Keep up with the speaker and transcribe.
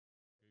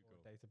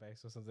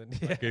database or something.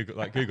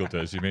 Like Google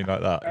does. You mean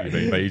like that? You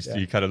mean where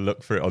you kind of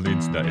look for it on the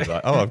internet? It's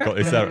like, oh, I've got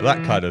this error.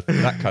 That kind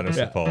of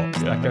support.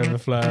 Stack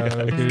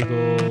Overflow,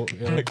 Google,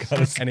 That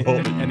kind of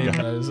support. any of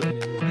those.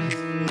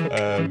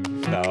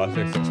 No, I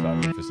think that's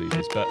standard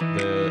procedures, but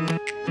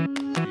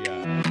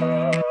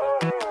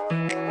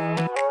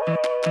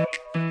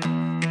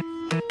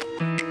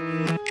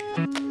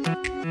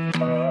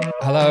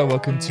Hello,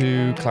 welcome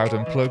to Cloud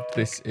Unplugged.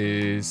 This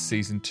is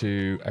season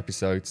 2,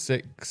 episode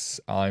 6.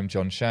 I'm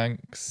John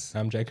Shanks.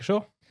 I'm Jake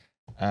Shaw.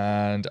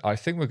 And I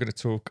think we're going to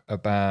talk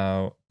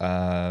about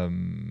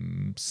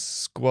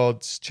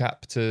squads,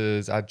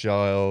 chapters,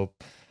 agile,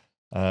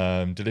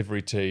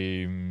 delivery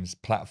teams,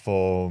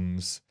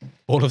 platforms,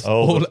 everything.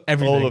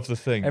 All of the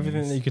things.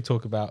 Everything that you could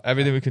talk about.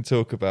 Everything we can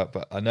talk about.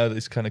 But I know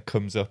this kind of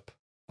comes up.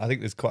 I think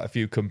there's quite a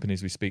few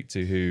companies we speak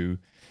to who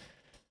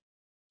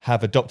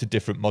have adopted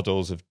different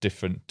models of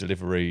different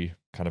delivery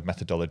kind of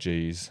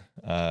methodologies.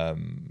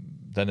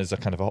 Then there's a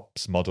kind of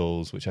ops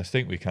models, which I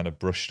think we kind of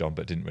brushed on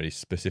but didn't really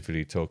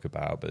specifically talk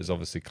about. But there's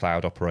obviously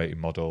cloud operating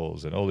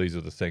models and all these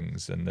other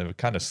things, and they're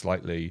kind of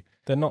slightly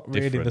They're not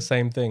really different. the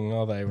same thing,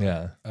 are they?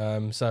 Right?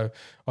 Yeah. So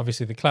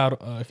obviously the cloud,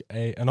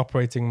 an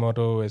operating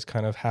model is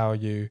kind of how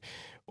you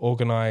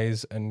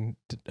organize and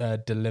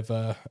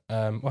deliver.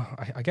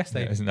 I guess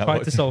they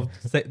tried to solve.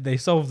 They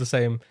solve the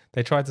same.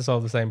 They tried to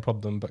solve the same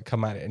problem, but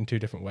come at it in two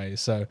different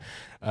ways. So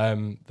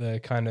the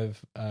kind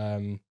of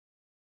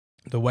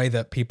the way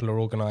that people are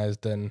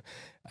organized and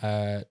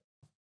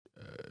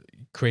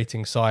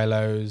creating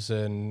silos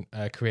and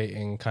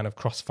creating kind of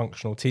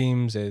cross-functional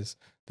teams is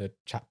the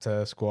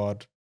chapter,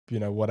 squad,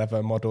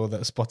 whatever model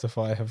that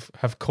Spotify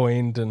have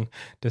coined and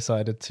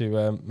decided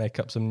to make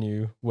up some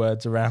new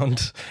words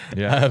around.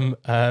 Yeah.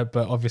 But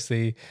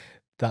obviously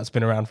that's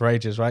been around for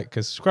ages, right?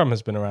 Because Scrum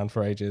has been around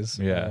for ages.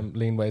 Yeah.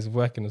 Lean ways of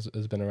working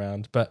has been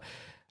around. But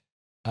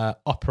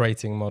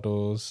operating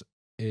models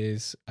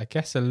is, I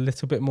guess, a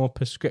little bit more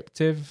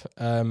prescriptive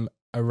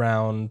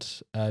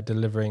around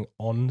delivering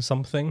on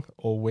something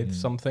or with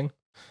something.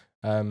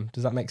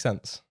 Does that make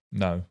sense?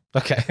 No.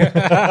 Okay.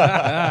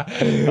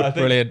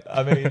 Brilliant.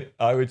 I mean,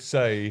 I would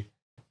say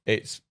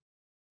it's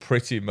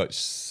pretty much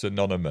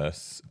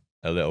synonymous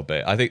a little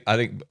bit. I think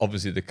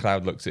obviously the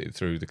cloud looks at it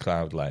through the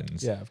cloud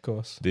lens. Yeah, of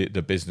course. The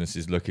business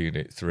is looking at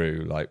it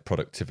through like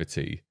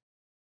productivity.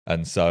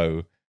 And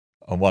so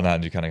on one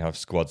hand, you kind of have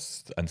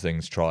squads and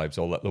things, tribes,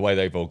 all that, the way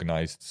they've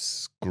organized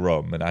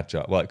Scrum and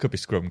Agile. Well, it could be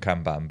Scrum,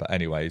 Kanban, but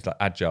anyway, it's like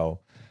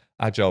Agile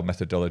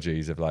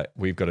methodologies of like,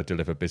 we've got to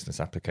deliver business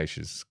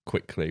applications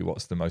quickly.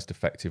 What's the most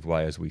effective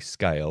way as we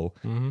scale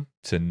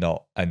to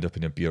not end up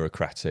in a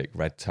bureaucratic,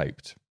 red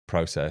taped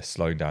process,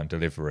 slowing down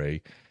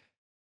delivery?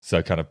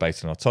 So kind of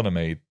based on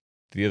autonomy.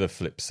 The other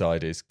flip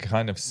side is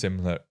kind of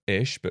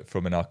similar-ish, but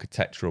from an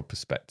architectural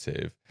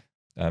perspective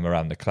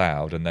around the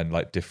cloud, and then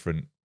like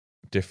different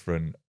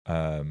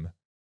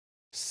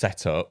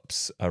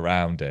setups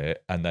around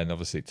it, and then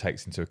obviously it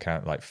takes into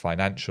account like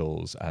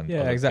financials and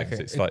other exactly.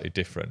 things. It's slightly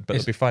different, but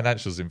there'll be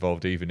financials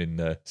involved even in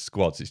the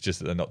squads. It's just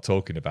that they're not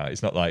talking about it.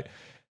 It's not like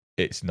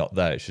it's not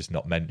there, it's just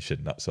not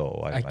mentioned. That's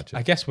all. I imagine.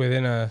 I guess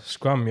within a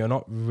Scrum, you're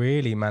not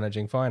really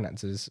managing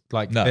finances.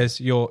 Like there's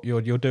you're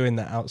doing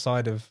that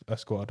outside of a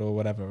squad or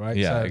whatever, right?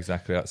 Yeah, so,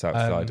 exactly. That's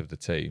outside of the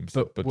teams,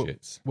 but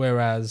budgets.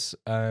 Whereas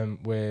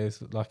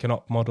with like an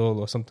op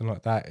model or something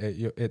like that,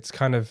 it's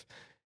kind of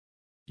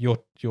you're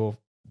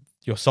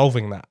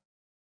solving that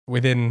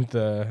within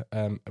the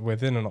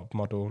within an op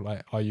model.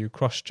 Like, are you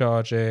cross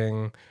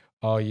charging?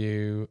 Are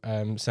you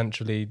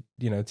centrally,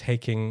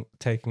 taking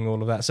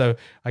all of that? So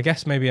I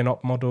guess maybe an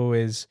op model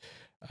is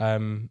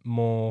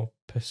more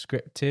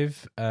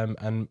prescriptive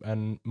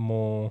and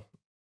more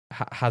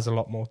has a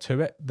lot more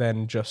to it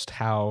than just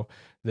how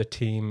the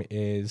team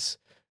is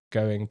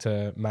going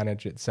to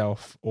manage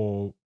itself,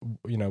 or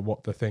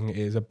what the thing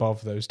is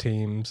above those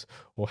teams,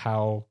 or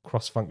how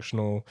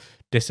cross-functional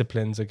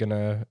disciplines are going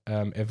to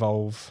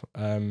evolve.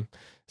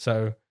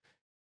 So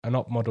an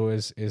op model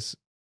is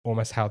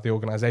almost how the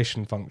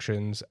organization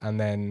functions, and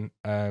then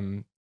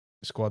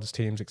squads,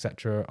 teams,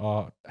 etc.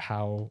 are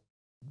how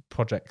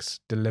projects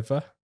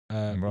deliver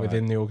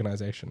within the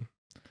organization.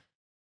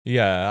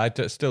 Yeah, I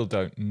still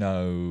don't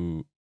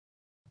know.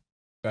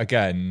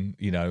 Again,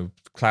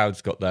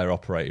 cloud's got their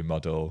operating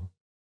model.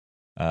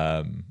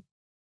 Cloud's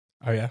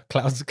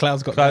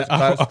got their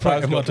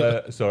operating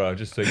model. Sorry, I'm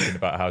just thinking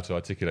about how to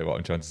articulate what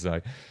I'm trying to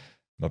say.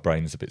 My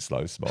brain's a bit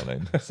slow this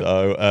morning.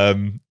 So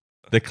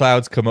the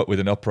cloud's come up with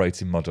an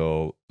operating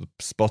model.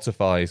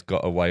 Spotify's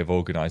got a way of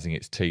organizing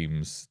its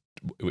teams,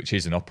 which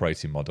is an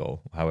operating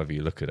model. However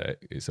you look at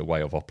it, it's a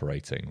way of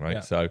operating, right?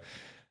 Yeah. So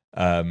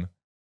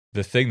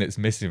the thing that's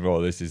missing from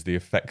all this is the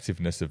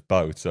effectiveness of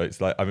both. So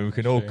it's like, we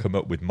can all come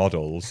up with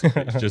models.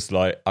 It's just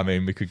like,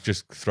 we could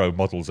just throw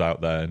models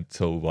out there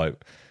until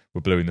like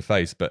we're blue in the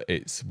face, but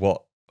it's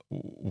what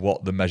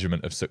the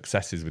measurement of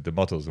success is with the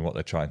models and what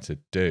they're trying to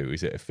do.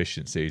 Is it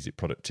efficiency? Is it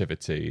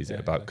productivity? Is it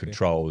about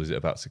control? Is it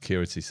about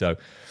security? So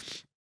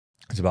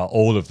it's about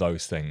all of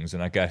those things.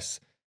 And I guess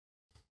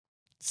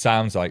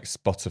sounds like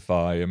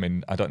Spotify. I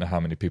mean, I don't know how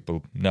many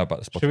people know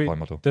about the Should we Spotify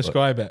model.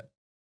 describe it?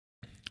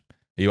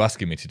 Are you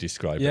asking me to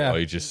describe it, or are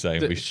you just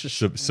saying we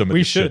should? Someone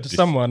just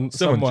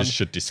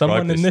should describe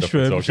someone in this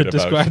room should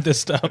describe this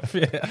stuff.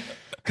 Yeah.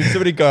 Can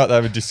somebody go out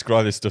there and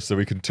describe this stuff so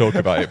we can talk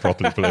about it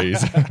properly,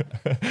 please?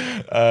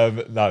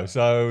 No.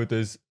 So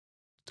there's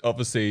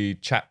obviously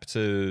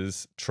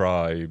chapters,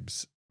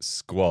 tribes,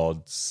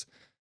 squads,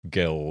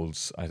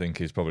 guilds. I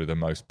think is probably the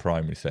most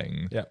primary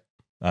thing. Yeah.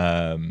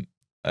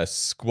 A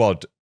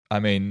squad. I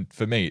mean,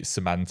 for me, it's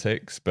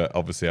semantics, but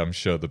obviously, I'm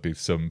sure there'll be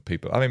some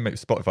people. I mean,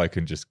 Spotify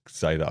can just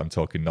say that I'm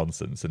talking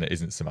nonsense and it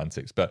isn't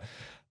semantics. But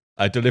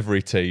a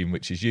delivery team,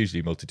 which is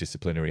usually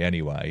multidisciplinary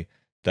anyway,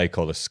 they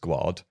call a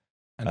squad.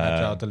 An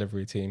agile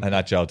delivery team. An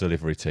agile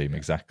delivery team,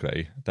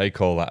 exactly. They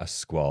call that a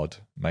squad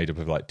made up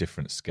of like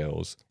different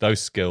skills.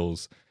 Those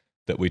skills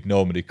that we'd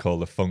normally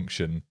call a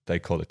function, they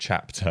call a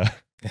chapter.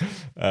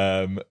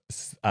 And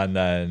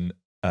then,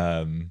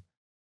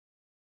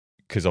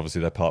 because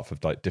obviously they're part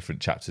of like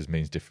different chapters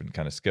means different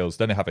kind of skills.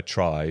 Then they have a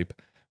tribe,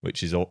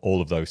 which is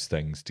all of those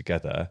things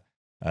together,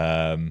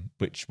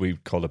 which we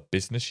call a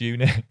business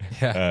unit,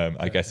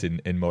 I guess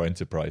in more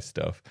enterprise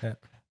stuff. Yeah.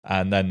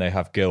 And then they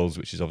have guilds,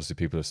 which is obviously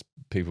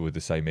people with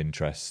the same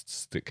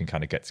interests that can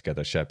kind of get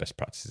together, share best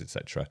practices,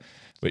 etc.,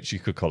 which you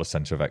could call a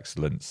center of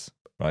excellence,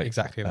 right?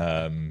 Exactly.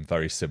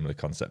 Very similar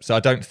concept. So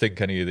I don't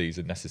think any of these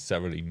are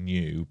necessarily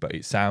new, but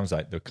it sounds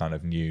like they're kind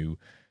of new,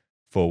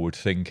 forward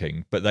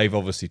thinking. But they've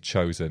obviously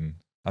chosen.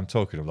 I'm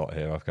talking a lot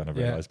here. I've kind of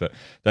realised, but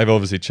they've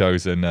obviously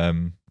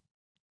chosen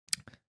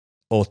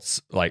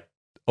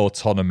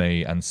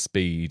autonomy and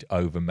speed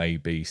over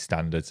maybe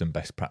standards and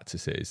best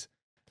practices.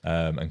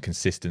 And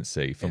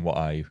consistency from what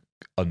I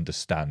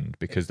understand,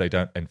 because they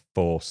don't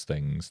enforce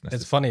things.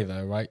 It's funny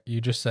though, right?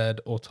 You just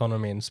said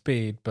autonomy and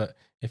speed, but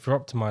if you're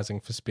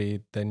optimizing for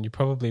speed, then you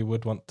probably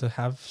would want to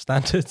have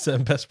standards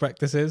and best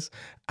practices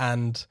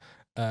and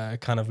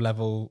kind of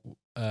level,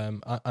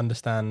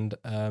 understand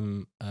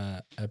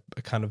a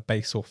kind of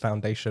base or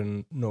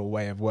foundational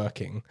way of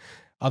working.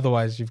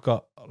 Otherwise, you've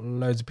got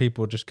loads of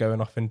people just going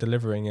off and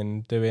delivering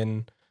and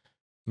doing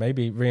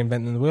maybe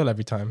reinventing the wheel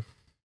every time.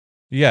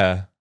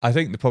 Yeah. I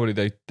think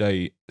probably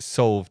they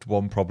solved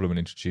one problem and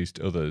introduced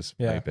others,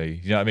 maybe.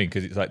 You know what I mean?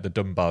 Because it's like the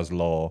Dunbar's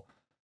Law,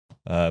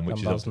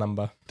 which Dunbar's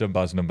number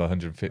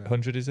 150,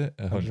 100 is it?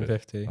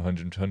 150.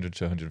 100 to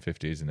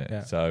 150, isn't it?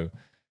 Yeah. So,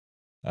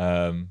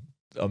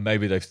 or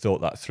maybe they've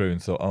thought that through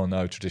and thought, oh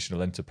no,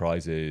 traditional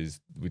enterprises,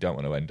 we don't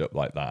want to end up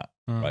like that,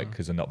 right?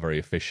 Because they're not very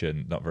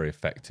efficient, not very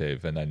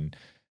effective. And then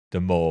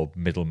the more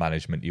middle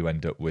management you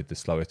end up with, the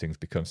slower things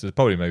become. So there's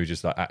probably maybe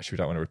just like, actually, we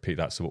don't want to repeat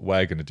that. So what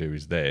we're going to do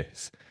is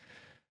this.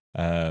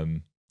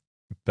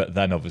 But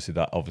then obviously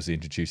that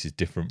introduces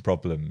different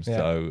problems. Yeah.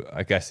 So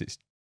I guess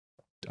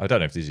I don't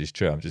know if this is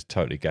true. I'm just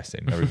totally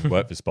guessing. I never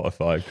worked for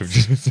Spotify,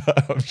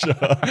 I'm sure.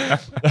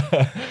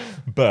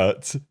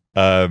 But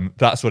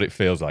that's what it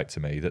feels like to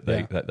me,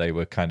 that they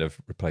were kind of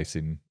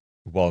replacing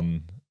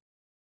one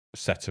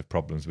set of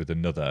problems with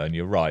another. And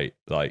you're right.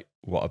 Like,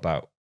 what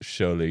about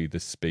surely the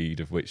speed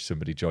of which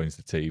somebody joins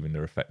the team and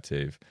they're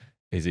effective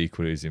is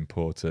equally as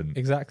important.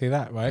 Exactly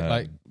that,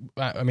 right?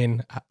 I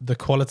mean, the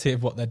quality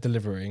of what they're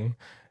delivering,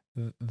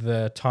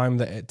 the time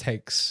that it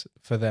takes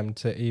for them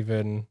to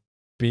even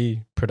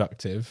be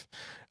productive,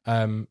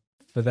 for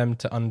them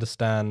to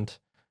understand,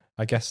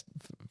 I guess,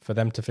 for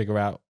them to figure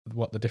out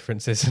what the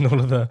difference is in all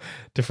of the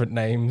different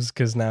names,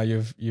 because now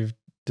you've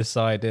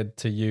decided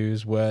to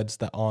use words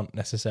that aren't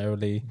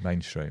necessarily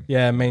mainstream.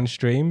 Yeah,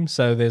 mainstream.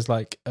 So there's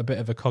like a bit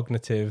of a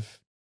cognitive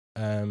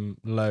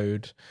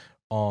load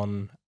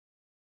on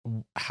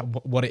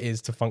what it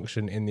is to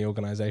function in the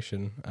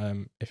organization,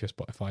 if you're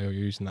Spotify or you're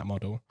using that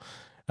model.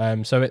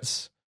 So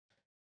it's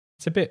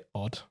a bit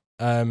odd,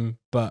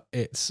 but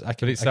it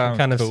sounds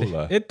kind of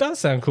cooler. It does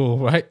sound cool,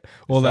 right?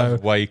 Although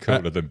way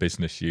cooler than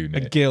business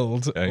unit, a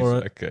guild.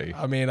 Exactly.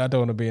 I mean, I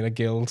don't want to be in a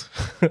guild.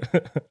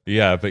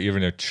 Yeah, but you're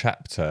in a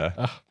chapter.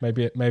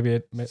 Maybe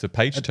it's a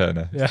page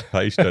turner. Yeah,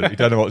 page turner. You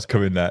don't know what's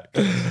coming next.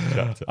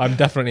 I'm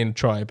definitely in a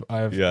tribe.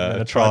 I've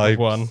a tribe of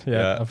one.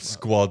 Yeah,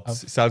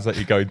 squads. It sounds like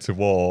you're going to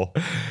war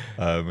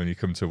when you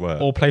come to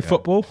work, or play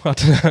football. I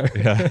don't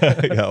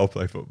know. yeah, or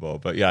play football.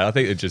 But yeah, I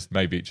think it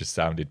just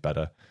sounded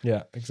better.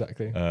 Yeah,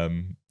 exactly.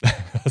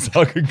 That's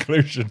our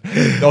conclusion.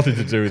 Nothing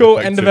to do with cool.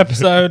 End of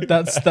episode.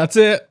 That's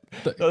it.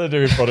 Nothing to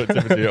do with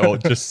productivity at all.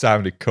 Just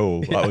sounded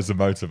cool. That was the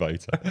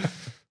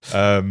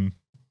motivator.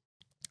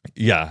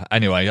 Yeah.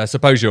 Anyway, I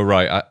suppose you're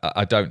right.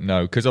 I don't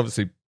know, because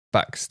obviously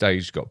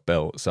Backstage got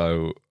built,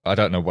 so I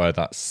don't know where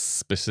that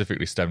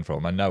specifically stemmed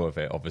from. I know of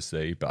it,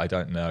 obviously, but I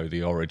don't know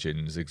the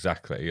origins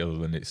exactly, other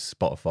than its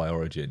Spotify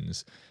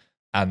origins.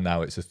 And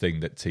now it's a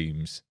thing that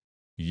teams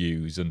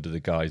use under the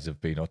guise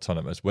of being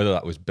autonomous. Whether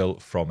that was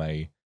built from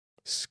a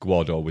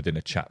squad or within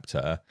a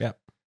chapter,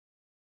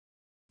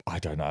 I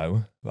don't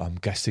know. I'm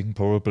guessing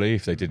probably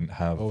if they didn't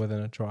have, or within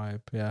a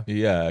tribe,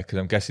 because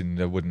I'm guessing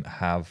they wouldn't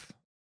have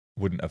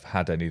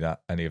had any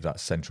of that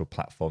central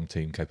platform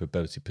team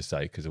capability per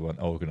se, because they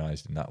weren't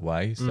organized in that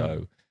way.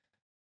 So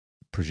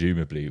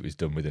presumably it was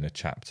done within a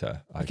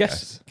chapter. I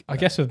guess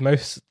with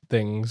most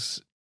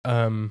things,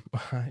 I'm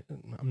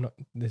not.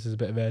 This is a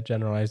bit of a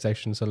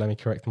generalization, so let me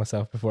correct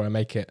myself before I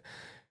make it.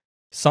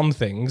 Some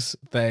things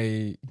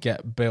they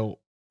get built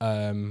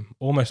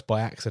almost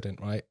by accident,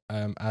 right?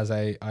 As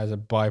a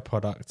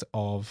byproduct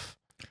of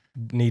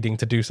needing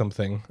to do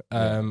something,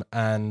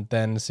 and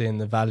then seeing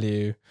the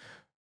value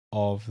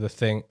of the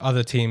thing.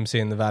 Other teams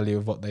seeing the value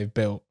of what they've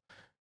built,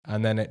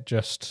 and then it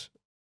just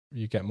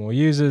you get more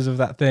users of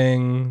that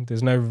thing.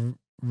 There's no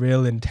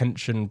real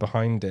intention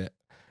behind it,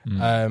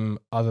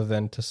 other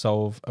than to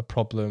solve a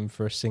problem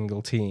for a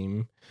single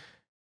team.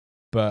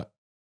 But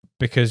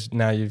because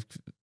now you've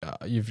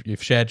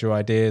shared your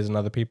ideas and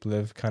other people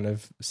have kind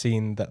of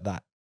seen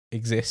that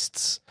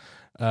exists,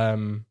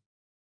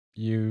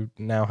 you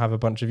now have a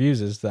bunch of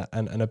users that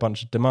and a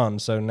bunch of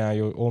demands. So now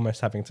you're almost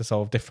having to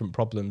solve different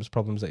problems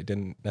that you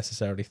didn't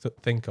necessarily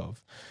think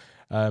of.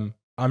 I'm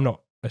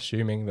not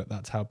assuming that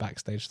that's how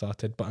Backstage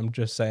started, but I'm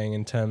just saying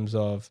in terms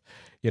of,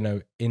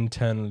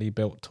 internally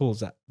built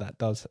tools, that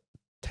does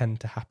tend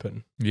to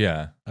happen.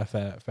 Yeah. A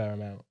fair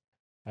amount.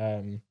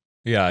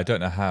 I don't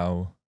know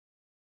how.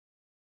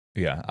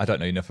 Yeah, I don't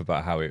know enough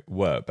about how it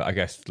worked, but I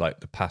guess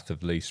like the path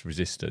of least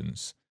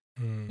resistance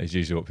is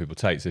usually what people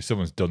take. So if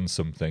someone's done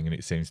something and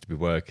it seems to be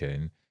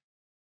working,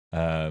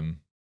 I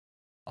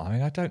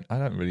don't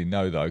really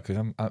know though, because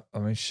I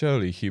mean,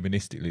 surely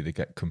humanistically they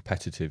get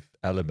competitive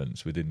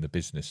elements within the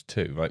business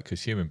too, right?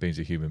 Because human beings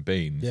are human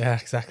beings. Yeah,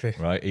 exactly.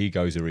 Right,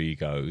 egos are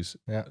egos.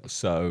 Yeah.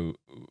 So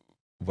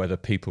whether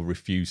people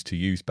refuse to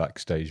use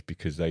Backstage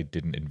because they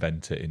didn't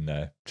invent it in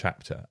their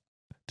chapter,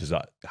 does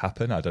that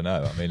happen? I don't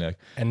know. I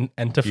mean,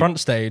 enter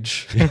front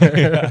stage.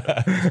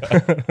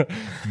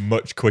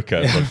 Much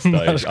quicker front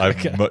stage.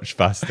 I'm much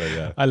faster.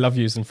 Yeah, I love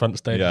using front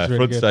stage. Yeah, really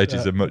front good. stage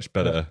is a much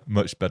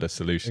better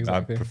solution.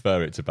 Exactly. I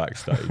prefer it to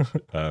Backstage,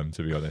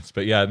 to be honest.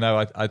 But yeah,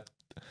 no,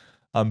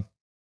 I'm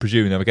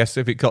presuming. I guess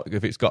if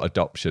it's got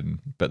adoption,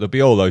 but there'll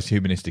be all those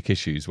humanistic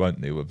issues,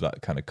 won't there, with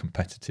that kind of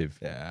competitive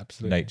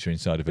nature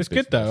inside of it. It's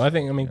good though. I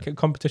mean,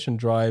 competition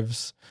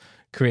drives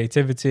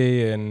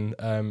creativity and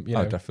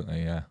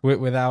definitely, yeah.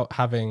 Without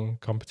having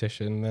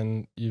competition,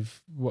 then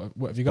what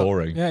have you got?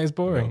 Boring. Yeah, it's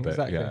boring. Bit,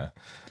 exactly. Yeah.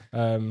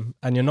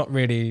 And you're not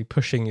really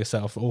pushing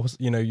yourself, or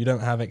you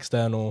don't have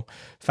external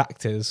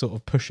factors sort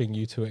of pushing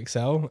you to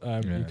excel.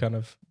 You kind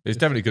of. It's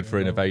definitely good for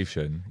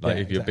innovation. Like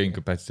if you're being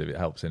competitive, it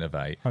helps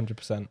innovate.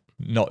 100%.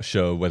 Not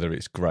sure whether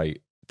it's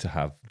great to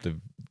have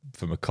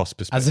from a cost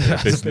perspective,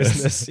 as a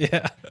business,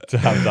 yeah, to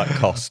have that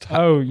cost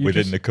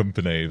within the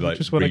company. Like,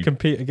 just want to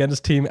compete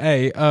against Team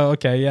A. Oh,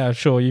 okay, yeah,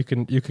 sure. You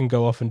can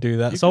go off and do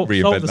that. Solve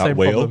the same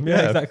wheel. Problem.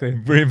 Yeah, exactly.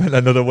 Reinvent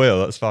another wheel.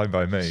 That's fine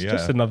by me. It's yeah,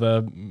 just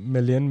another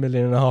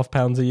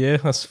 £1.5 a year.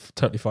 That's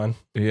totally fine.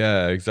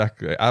 Yeah,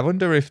 exactly. I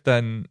wonder if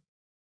then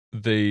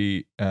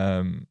the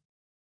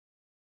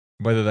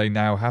whether they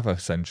now have a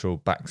central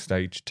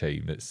Backstage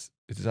team.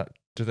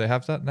 Do they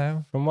have that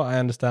now? From what I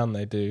understand,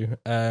 they do.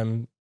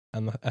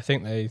 And I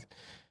think they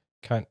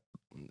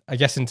I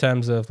guess in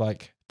terms of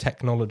like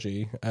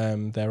technology,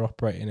 they're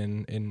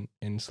operating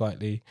in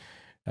slightly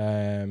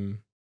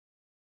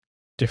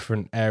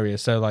different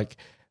areas. So like,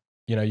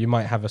 you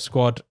might have a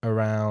squad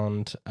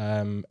around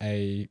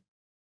a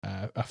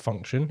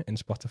function in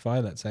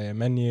Spotify, let's say a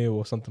menu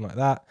or something like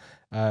that.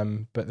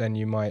 But then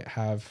you might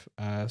have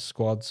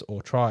squads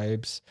or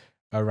tribes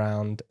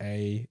around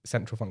a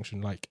central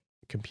function like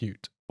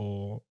compute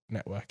or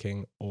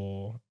networking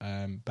or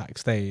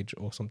Backstage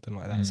or something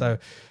like that.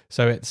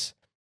 So it's,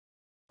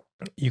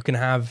 you can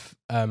have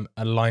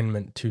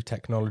alignment to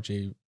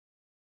technology,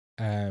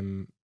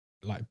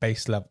 like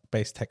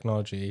base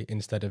technology,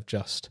 instead of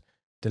just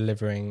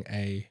delivering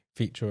a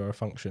feature or a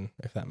function,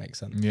 if that makes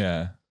sense.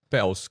 Yeah,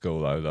 bit old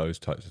school though, those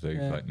types of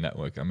things, like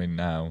network. I mean,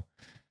 now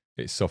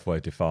it's software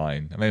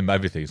defined. I mean,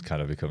 everything's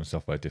kind of become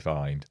software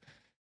defined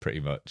pretty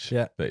much.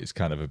 Yeah, but it's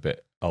kind of a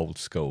bit old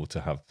school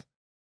to have.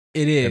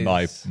 It is. In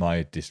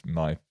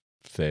my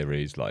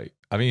theory is like,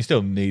 I mean, you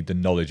still need the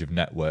knowledge of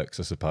networks,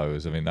 I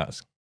suppose. I mean,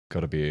 that's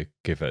got to be a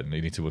given.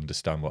 You need to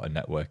understand what a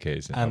network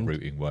is and how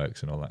routing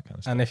works and all that kind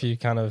of stuff. And if you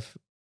kind of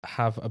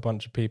have a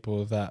bunch of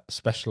people that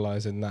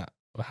specialize in that,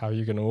 how are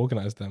you going to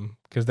organize them?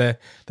 Because they're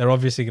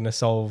obviously going to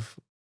solve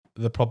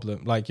the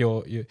problem. Like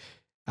you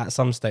at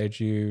some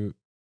stage you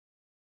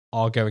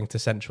are going to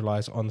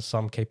centralize on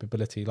some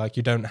capability. Like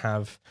you don't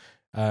have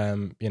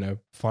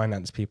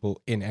finance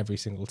people in every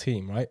single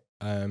team, right?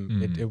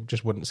 It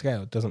just wouldn't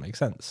scale. It doesn't make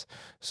sense.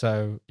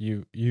 So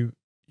you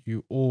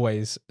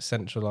always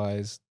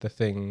centralize the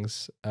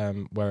things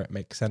where it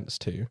makes sense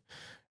to,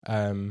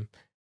 and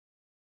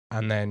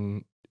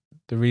then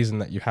the reason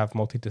that you have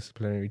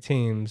multidisciplinary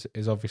teams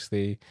is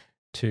obviously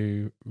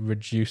to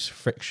reduce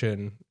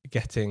friction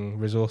getting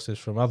resources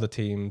from other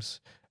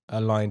teams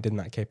aligned in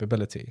that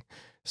capability.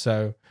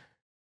 So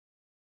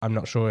I'm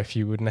not sure if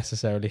you would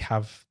necessarily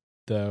have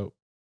the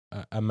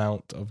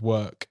amount of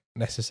work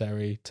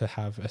necessary to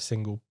have a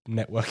single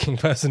networking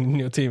person in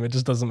your team. It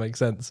just doesn't make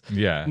sense.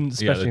 Yeah,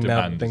 Especially the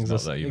now that demand things is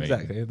not are there, you mean.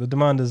 exactly the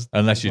demand is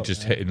Unless you're not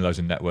just there. hitting loads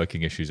of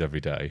networking issues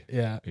every day.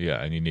 Yeah,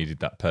 And you needed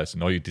that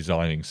person, or you're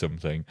designing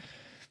something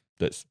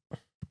that's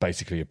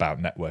basically about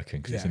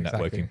networking because it's a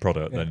exactly. networking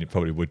product, then it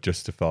probably would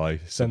justify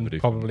somebody.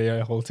 Then probably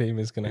a whole team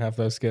is going to have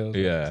those skills.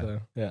 Yeah.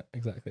 So, yeah,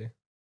 exactly.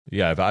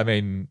 Yeah, but I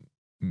mean,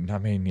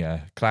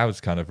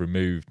 cloud's kind of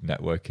removed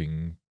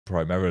networking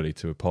primarily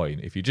to a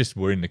point. If you just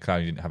were in the cloud,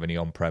 you didn't have any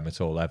on-prem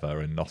at all ever,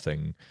 and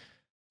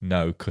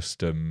no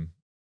custom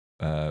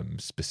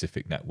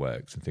specific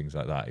networks and things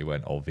like that. You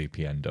went all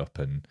VPN'd up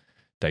and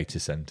data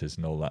centers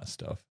and all that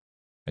stuff,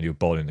 and you were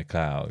born in the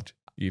cloud.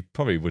 You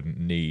probably wouldn't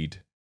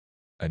need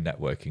a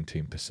networking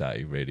team per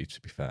se, really. To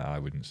be fair, I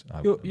wouldn't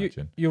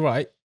imagine. You're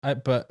right,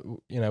 but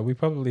we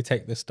probably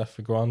take this stuff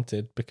for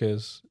granted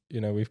because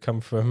we've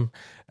come from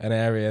an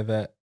area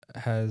that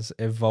has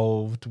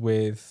evolved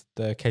with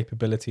the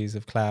capabilities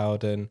of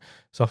cloud and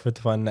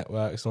software-defined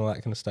networks and all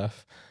that kind of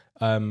stuff.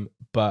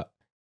 But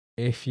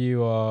if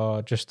you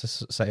are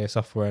just say a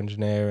software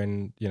engineer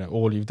and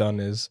all you've done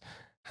is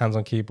hands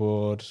on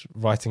keyboard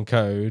writing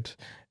code,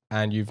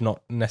 and you've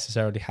not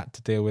necessarily had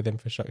to deal with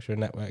infrastructure and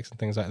networks and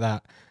things like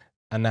that,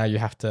 and now you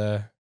have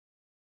to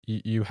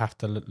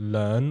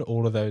learn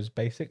all of those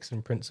basics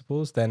and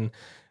principles, then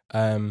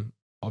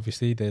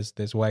obviously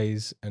there's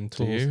ways and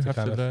tools. Do you have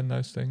to learn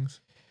those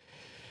things?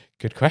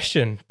 Good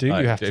question. Do you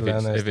have to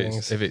learn those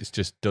things? If it's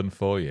just done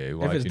for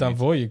you, if it's done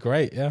for you,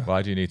 great. Yeah.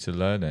 Why do you need to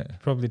learn it?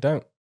 Probably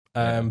don't.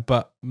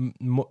 But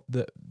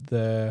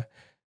the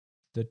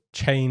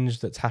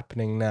change that's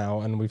happening now,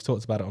 and we've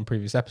talked about it on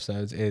previous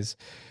episodes, is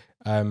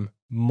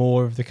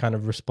more of the kind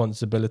of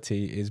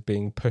responsibility is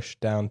being pushed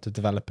down to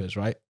developers,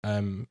 right?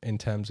 In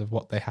terms of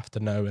what they have to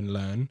know and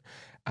learn,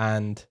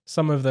 and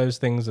some of those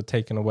things are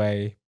taken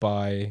away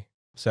by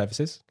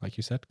services, like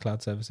you said,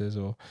 cloud services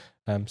or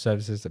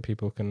services that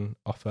people can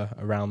offer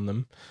around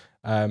them.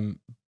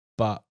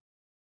 But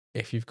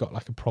if you've got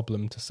like a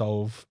problem to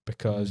solve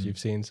because you've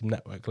seen some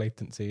network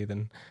latency,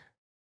 then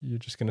you're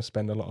just going to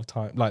spend a lot of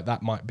time. Like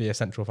that might be a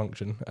central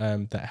function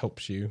that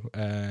helps you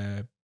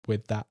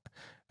with that.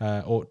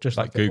 Or just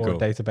like Google, or a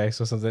database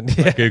or something.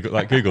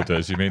 Like Google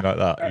does. You mean like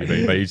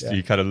that?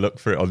 You kind of look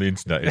for it on the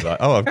internet. You're like,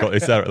 oh, I've got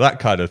this error. That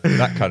kind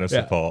of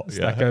support.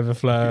 Stack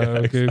Overflow,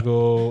 exactly.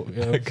 Google,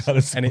 kind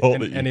of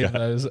support any of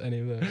those.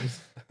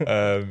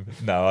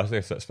 No, I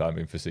guess that's fine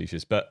being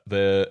facetious. But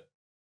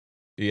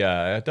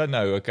I don't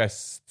know. I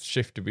guess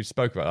we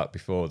spoke about that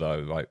before, though,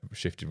 like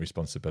shifting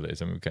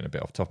responsibilities. I mean, we're getting a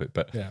bit off topic,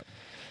 but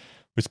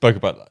we spoke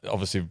about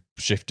obviously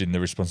shifting the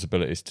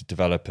responsibilities to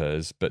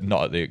developers, but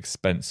not at the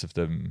expense of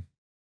them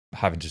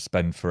having to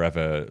spend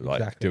forever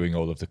doing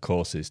all of the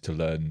courses to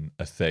learn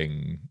a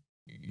thing,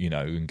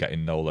 and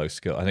getting all those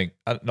skills. I think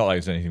not like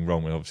there's anything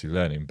wrong with obviously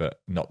learning,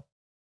 but not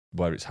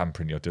where it's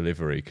hampering your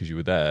delivery, because you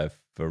were there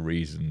for a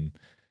reason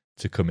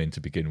to come in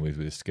to begin with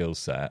a skill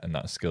set, and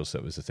that skill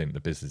set was the thing the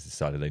business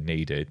decided they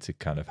needed to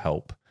kind of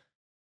help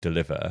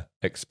deliver.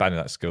 Expanding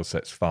that skill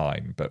set's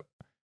fine, but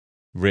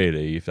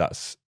really if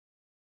that's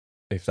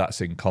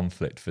in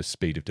conflict for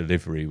speed of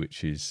delivery,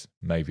 which is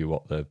maybe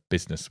what the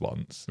business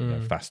wants,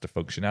 faster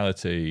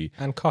functionality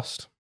and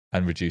cost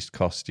and reduced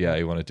cost. Yeah,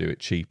 you want to do it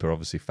cheaper,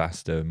 obviously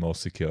faster, more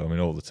secure. I mean,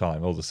 all the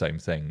time, all the same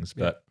things.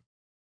 But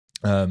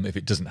if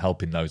it doesn't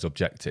help in those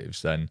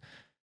objectives, then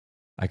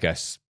I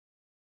guess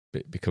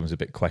it becomes a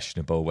bit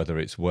questionable whether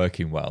it's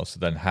working well. So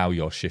then how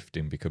you're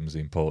shifting becomes the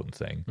important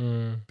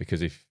thing.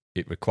 Because if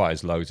it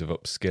requires loads of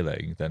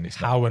upskilling, then it's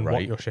how not and great.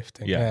 what you're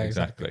shifting. Yeah,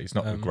 exactly. It's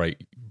not a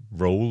great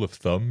rule of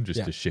thumb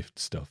just to shift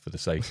stuff for the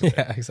sake of it.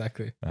 Yeah,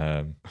 exactly.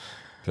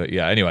 But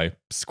yeah, anyway,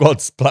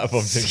 squads,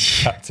 platforms, and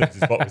captains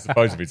is what we're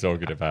supposed to be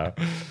talking about,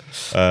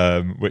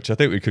 which I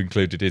think we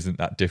concluded isn't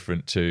that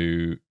different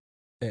to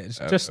it's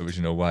just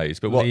original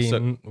ways. But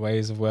lean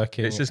ways of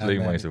working. It's just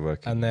lean ways of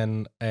working. And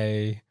then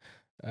a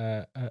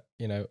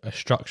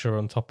structure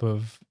on top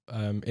of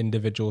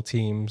individual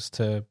teams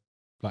to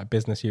like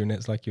business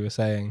units, like you were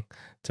saying,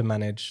 to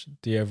manage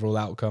the overall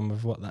outcome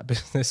of what that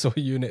business or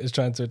unit is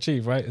trying to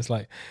achieve, right? It's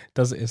like,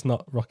 it's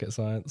not rocket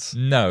science.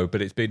 No,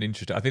 but it's been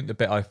interesting. I think the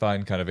bit I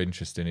find kind of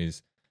interesting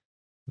is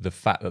the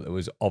fact that there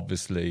was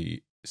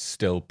obviously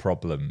still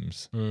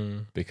problems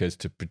because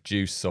to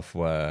produce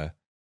software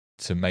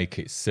to make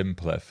it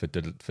simpler for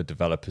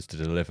developers to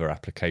deliver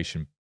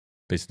application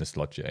business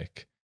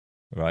logic,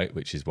 right,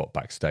 which is what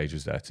Backstage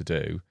was there to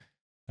do,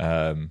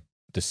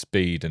 the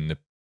speed and the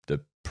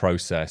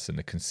process and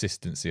the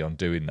consistency on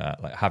doing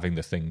that, like having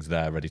the things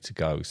there ready to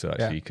go so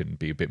actually you can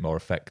be a bit more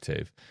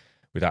effective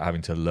without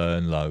having to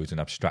learn loads and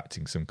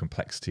abstracting some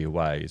complexity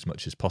away as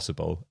much as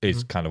possible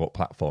is kind of what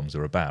platforms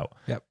are about.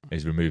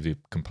 Is remove the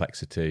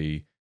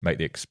complexity, make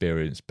the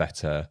experience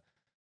better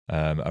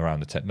around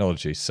the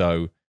technology.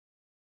 So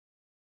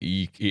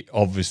it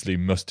obviously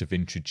must have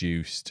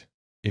introduced,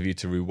 if you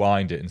to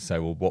rewind it and say,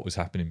 well, what was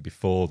happening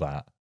before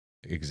that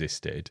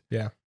existed?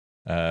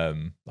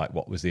 Like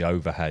what was the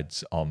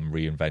overheads on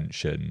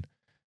reinvention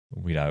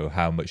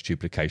how much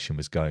duplication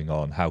was going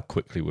on, how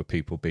quickly were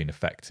people being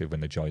effective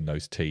when they joined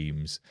those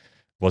teams.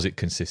 Was it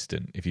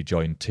consistent? If you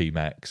joined Team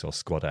X or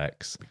Squad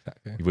X,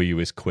 Exactly. were you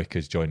as quick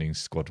as joining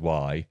Squad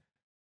Y?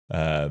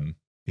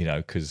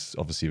 Because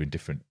obviously you're in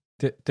different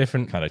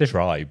kind of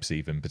tribes,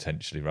 even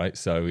potentially, right?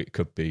 So it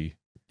could be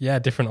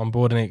different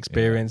onboarding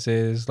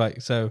experiences.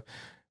 Like, so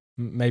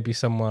maybe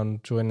someone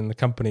joining the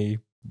company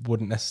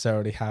wouldn't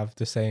necessarily have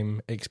the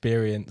same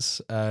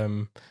experience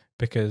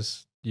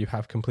because you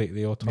have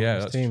completely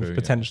autonomous teams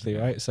potentially,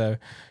 right? So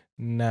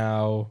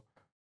now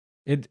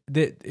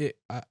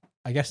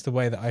I guess the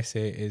way that I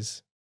see it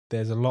is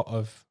there's a lot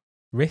of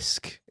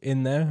risk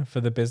in there for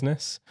the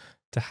business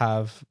to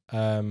have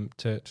to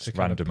kind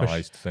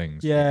randomized of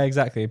things. Yeah,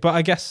 exactly. But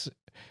I guess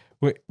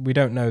we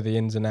don't know the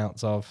ins and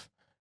outs of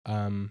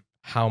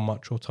how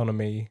much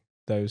autonomy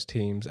those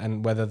teams,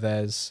 and whether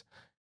they're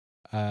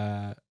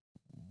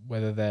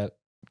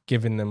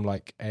giving them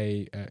like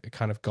a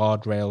kind of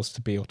guardrails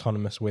to be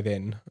autonomous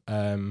within,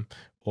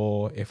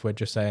 or if we're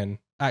just saying,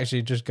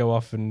 actually just go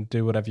off and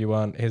do whatever you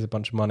want, here's a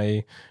bunch of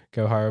money,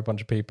 go hire a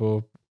bunch of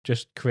people,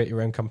 just create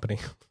your own company.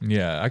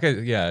 I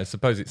guess, I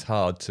suppose it's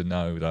hard to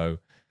know though.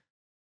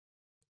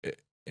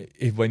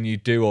 If when you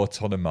do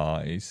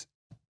autonomize,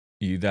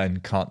 you then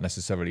can't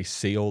necessarily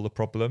see all the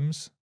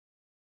problems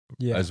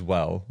as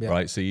well,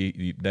 right? So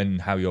you then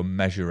how you're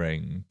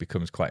measuring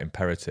becomes quite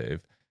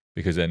imperative,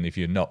 because then if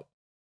you're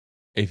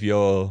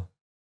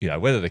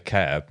whether they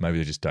care, maybe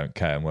they just don't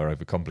care and we're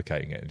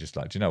overcomplicating it and just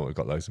like, do you know what, we've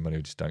got loads of money,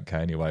 we just don't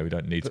care anyway, we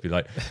don't need to be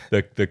like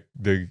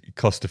the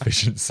cost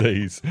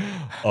efficiencies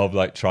of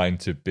like trying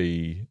to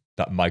be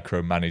that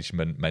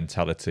micromanagement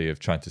mentality of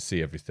trying to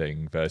see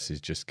everything versus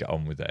just get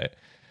on with it.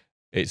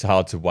 It's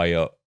hard to weigh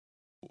up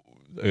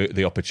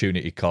the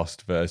opportunity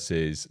cost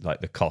versus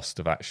like the cost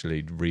of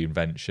actually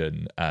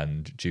reinvention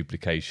and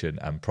duplication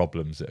and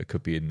problems that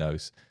could be in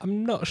those.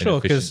 I'm not sure,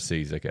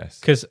 inefficiencies, I guess.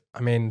 Because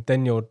I mean,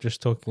 then you're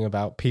just talking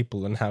about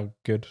people and how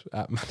good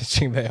at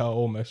managing they are,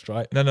 almost,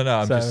 right? No.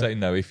 I'm just saying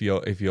though, if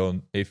you're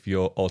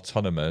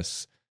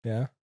autonomous,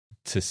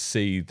 to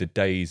see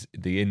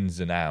the ins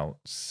and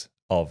outs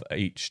of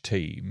each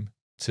team,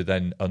 to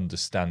then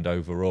understand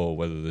overall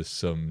whether there's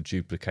some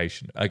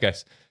duplication, I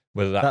guess.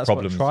 Whether that's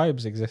what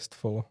tribes exist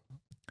for.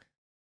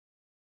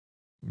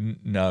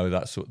 No,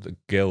 that's what the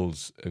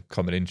guilds of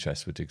common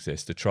interest would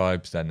exist. The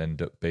tribes then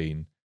end up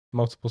being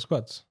multiple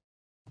squads.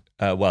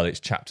 Well,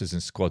 it's chapters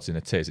and squads in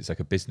a tiers. It's like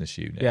a business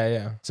unit.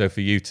 Yeah. So for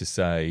you to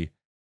say,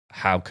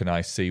 how can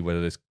I see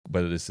whether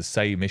there's the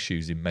same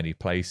issues in many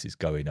places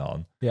going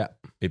on? Yeah,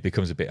 it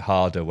becomes a bit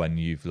harder when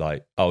you've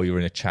like, you're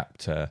in a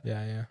chapter.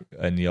 Yeah.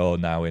 And you're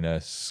now in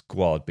a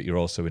squad, but you're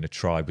also in a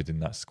tribe within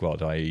that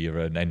squad. I.e., you're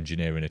an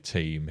engineer in a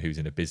team who's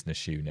in a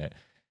business unit.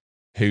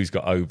 Who's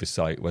got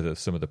oversight whether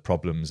some of the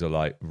problems are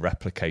like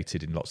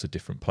replicated in lots of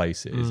different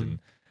places and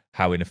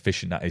how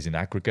inefficient that is in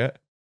aggregate?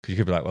 Because you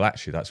could be like, well,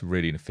 actually, that's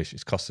really inefficient.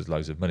 It's cost us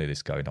loads of money,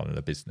 this going on in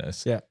a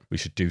business. Yeah. We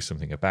should do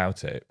something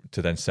about it,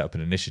 to then set up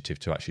an initiative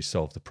to actually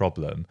solve the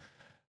problem.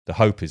 The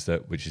hope is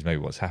that, which is maybe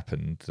what's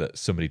happened, that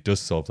somebody does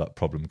solve that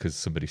problem because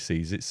somebody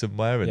sees it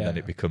somewhere, and then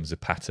it becomes a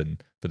pattern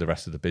for the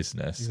rest of the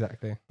business.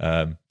 Exactly.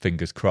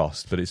 Fingers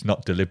crossed, but it's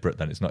not deliberate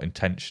then. It's not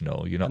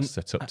intentional. You're not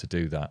set up to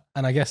do that.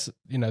 And I guess,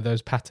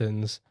 those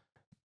patterns,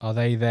 are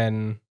they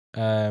then,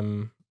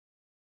 do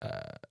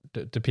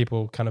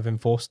people kind of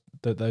enforce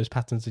that those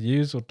patterns are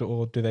used,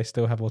 or do they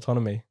still have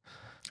autonomy?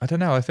 I don't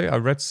know. I think I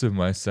read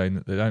somewhere saying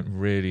that they don't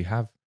really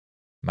have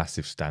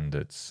massive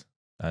standards,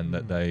 and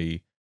that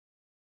they...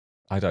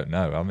 I don't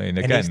know. I mean,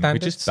 again, we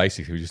just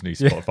need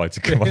Spotify to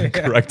come on and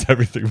correct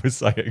everything we're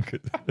saying.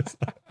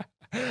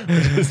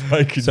 We're just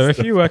making so if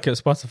you work at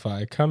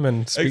Spotify, come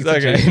and speak to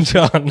James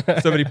on.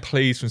 Somebody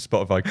please from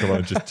Spotify come on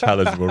and just tell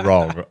us we're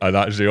wrong. And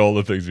actually all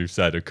the things we've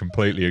said are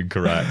completely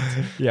incorrect.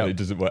 Yeah, it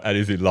doesn't work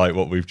anything like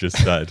what we've just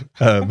said.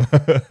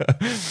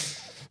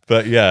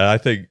 But yeah, I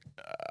think,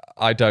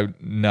 I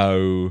don't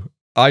know.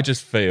 I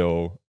just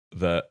feel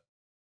that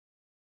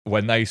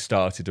when they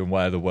started and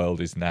where the world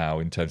is now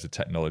in terms of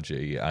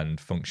technology and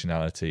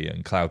functionality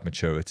and cloud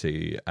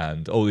maturity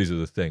and all these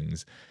other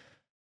things,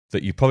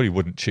 that you probably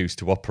wouldn't choose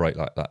to operate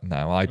like that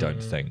now, I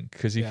don't think,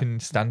 because you can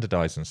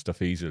standardize on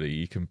stuff easily.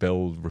 You can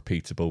build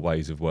repeatable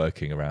ways of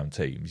working around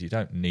teams. You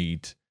don't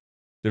need...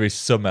 There is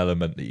some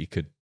element that you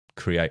could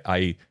create.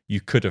 You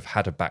could have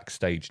had a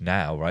Backstage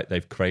now, right?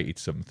 They've created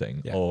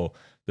something. Yeah. Or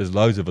there's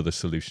loads of other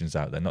solutions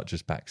out there, not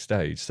just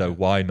Backstage. So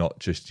why not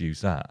just use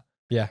that?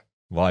 Yeah.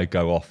 Why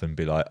go off and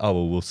be like,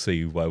 we'll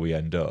see where we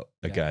end up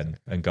again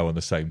and go on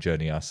the same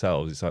journey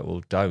ourselves? It's like,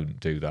 well,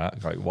 don't do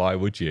that. Like, why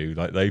would you?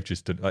 Like, they've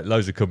just done, like,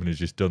 loads of companies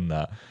just done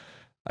that.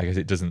 I guess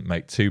it doesn't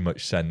make too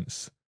much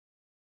sense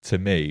to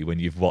me when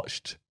you've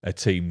watched a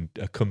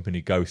company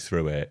go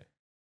through it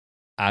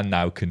and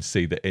now can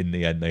see that in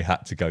the end they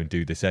had to go and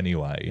do this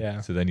anyway.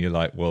 Yeah. So then you're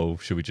like, well,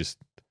 should we just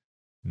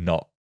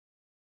not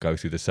go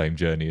through the same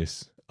journey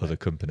as other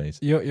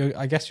companies?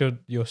 I guess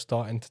you're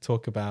starting to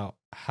talk about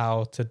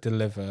how to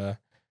deliver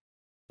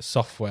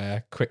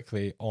software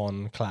quickly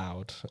on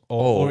cloud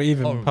or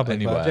even public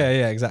anywhere. cloud.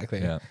 Yeah, exactly.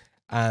 Yeah.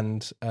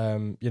 And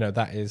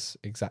that is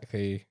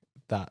exactly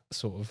that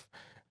sort of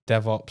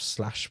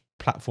DevOps /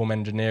 platform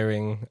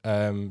engineering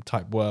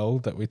type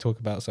world that we talk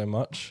about so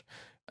much.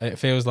 It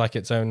feels like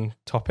its own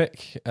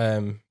topic.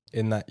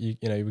 In that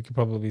we could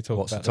probably talk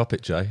What's about the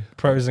topic, Jay?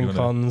 pros and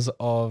cons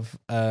of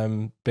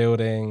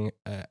building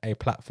a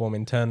platform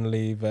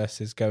internally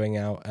versus going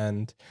out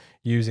and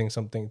using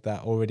something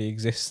that already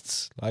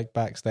exists, like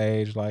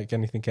Backstage, like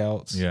anything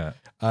else. Yeah.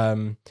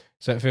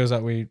 So it feels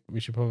like we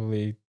should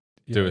probably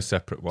do a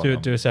separate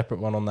one. Do a separate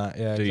one on that.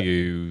 Yeah.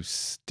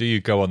 Do you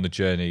go on the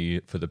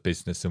journey for the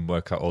business and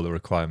work out all the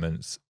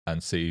requirements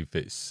and see if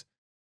it's,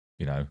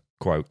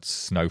 quote,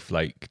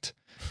 snowflaked,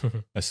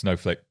 a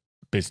snowflake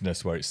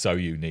business where it's so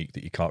unique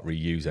that you can't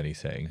reuse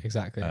anything.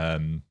 Exactly.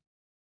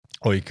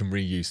 Or you can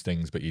reuse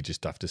things, but you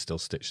just have to still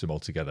stitch them all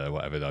together,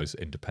 whatever those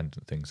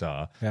independent things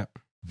are. Yeah.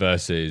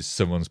 Versus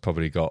someone's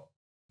probably got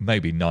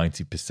maybe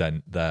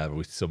 90% there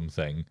with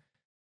something,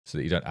 so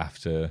that you don't have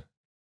to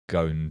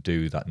go and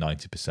do that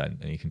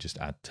 90%, and you can just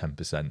add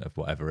 10% of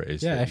whatever it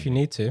is. Yeah, if you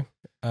need to.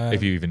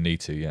 If you even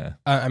need to, yeah.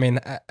 I mean,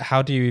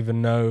 how do you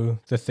even know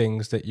the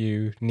things that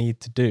you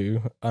need to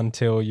do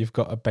until you've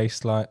got a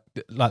baseline,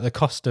 like the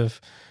cost of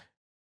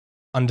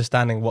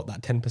understanding what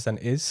that 10%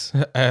 is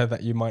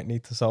that you might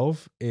need to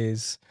solve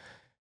is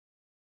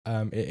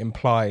it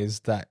implies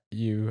that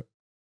you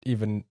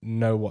even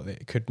know what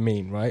it could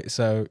mean, right?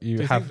 So you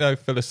do you have think, though,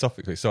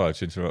 philosophically, sorry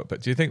to interrupt,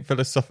 but do you think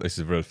this is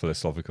a real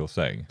philosophical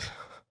thing?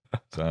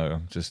 So I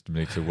just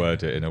need to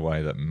word it in a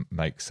way that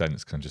makes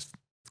sense, because I'm just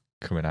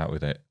coming out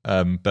with it.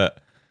 But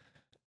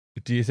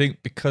do you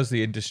think because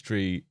the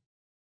industry's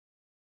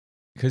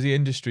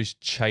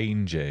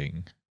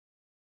changing,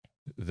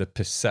 the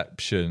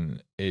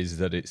perception is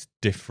that it's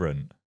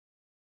different,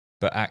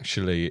 but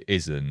actually it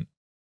isn't?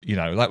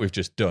 Like we've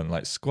just done,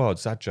 like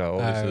squads, agile, all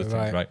these other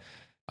things, right?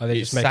 Are they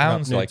It just making up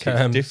sounds new like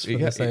terms it's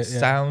different. for the It same-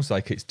 sounds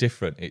like it's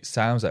different. It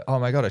sounds like, oh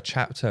my god, a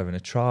chapter and a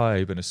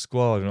tribe and a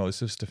squad and all this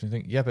sort of stuff. And you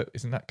think, yeah, but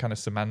isn't that kind of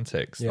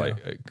semantics? Yeah.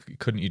 Like,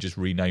 couldn't you just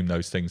rename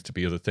those things to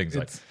be other things?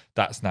 Like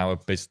that's now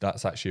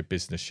that's actually a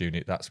business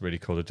unit. That's really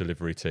called a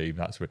delivery team.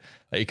 Like,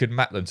 you could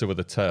map them to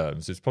other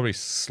terms. There's probably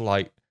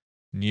slight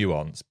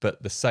nuance,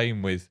 but the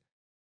same with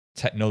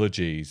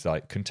technologies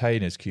like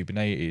containers,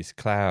 Kubernetes,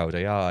 cloud,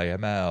 AI,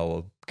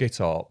 ML,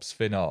 GitOps,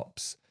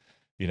 FinOps,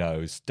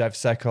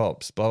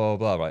 DevSecOps, blah, blah,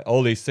 blah, right?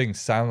 All these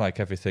things sound like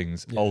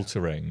everything's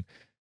altering.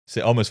 So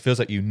it almost feels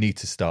like you need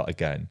to start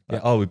again.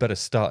 Like, we better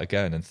start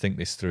again and think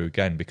this through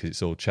again because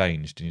it's all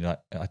changed. And you're like,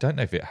 I don't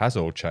know if it has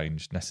all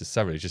changed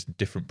necessarily, just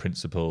different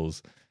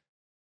principles.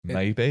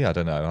 Maybe, I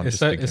don't know. It's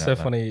so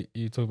funny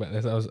you talk about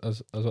this. I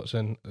was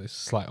watching, it's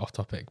slight off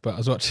topic, but I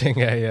was watching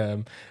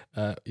a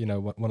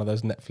one of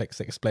those Netflix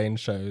explained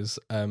shows,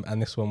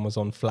 and this one was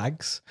on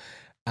flags,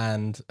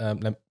 and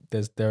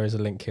there is a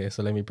link here,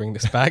 so let me bring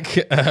this back.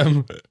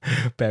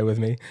 Bear with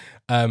me.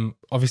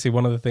 Obviously,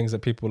 one of the things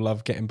that people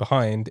love getting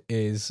behind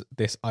is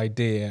this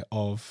idea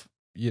of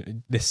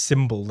this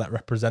symbol that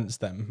represents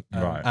them,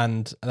 right?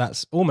 And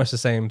that's almost the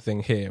same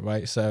thing here,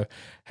 right? So,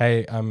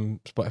 hey,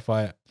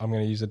 Spotify, I'm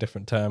going to use a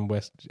different term,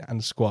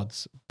 and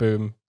squads.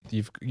 Boom,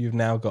 you've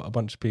now got a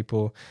bunch of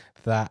people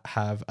that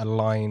have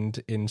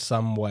aligned in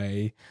some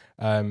way,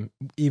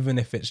 even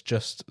if it's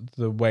just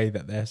the way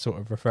that they're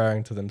sort of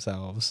referring to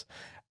themselves.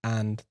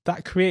 And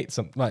that creates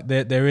something like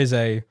there is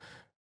a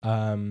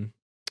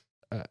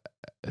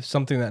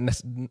something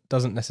that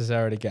doesn't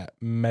necessarily get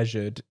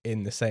measured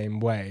in the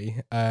same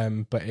way,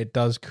 but it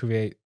does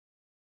create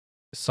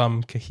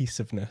some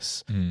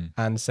cohesiveness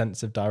and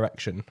sense of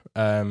direction.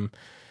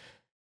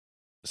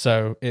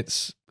 So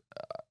it's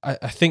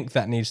I think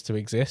that needs to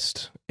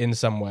exist in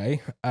some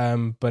way,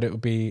 but it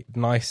would be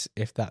nice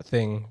if that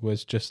thing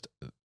was just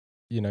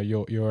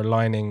you're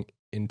aligning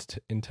in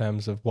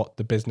terms of what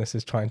the business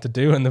is trying to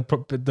do and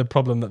the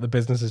problem that the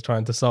business is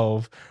trying to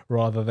solve,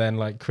 rather than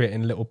like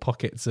creating little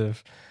pockets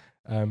of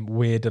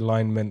weird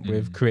alignment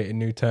with creating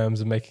new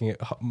terms and making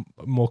it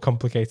more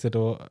complicated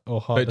or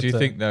harder. But do you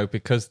think, though,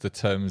 because the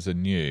terms are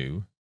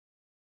new,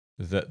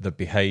 that the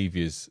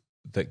behaviors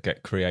that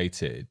get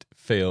created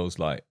feels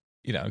like,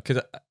 because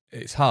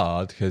it's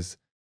hard, because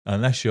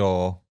unless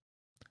and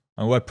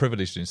we're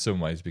privileged in some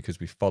ways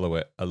because we follow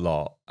it a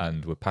lot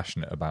and we're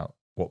passionate about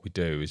what we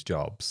do as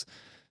jobs,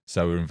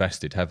 so we're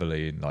invested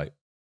heavily in like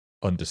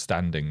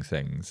understanding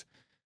things.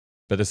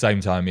 But at the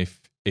same time, if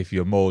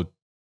you're more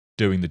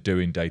doing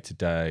day to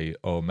day,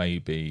 or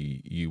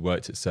maybe you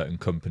worked at certain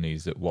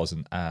companies that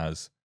wasn't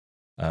as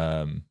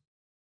cutting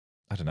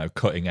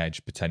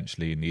edge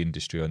potentially in the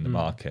industry or in the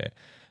market,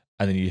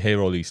 and then you hear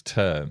all these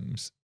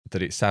terms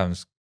that it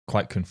sounds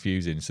quite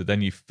confusing, so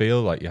then you feel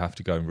like you have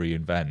to go and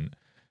reinvent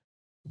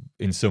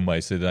in some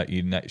way, so that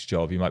your next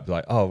job you might be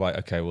like, oh right,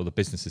 okay, well the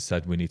business has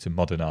said we need to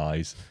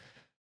modernize,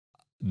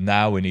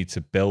 now we need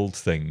to build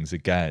things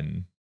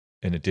again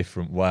in a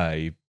different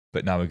way,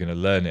 but now we're going to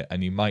learn it,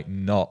 and you might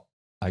not,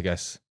 I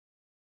guess,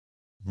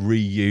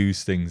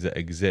 reuse things that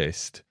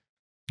exist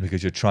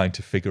because you're trying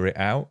to figure it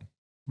out,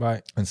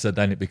 right? And so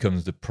then it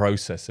becomes the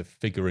process of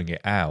figuring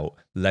it out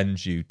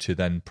lends you to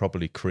then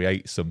probably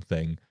create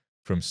something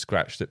from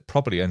scratch that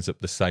probably ends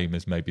up the same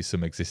as maybe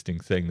some existing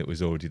thing that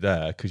was already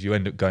there, because you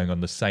end up going on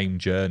the same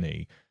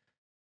journey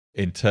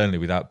internally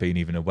without being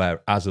even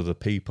aware as other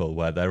people,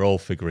 where they're all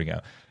figuring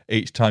out.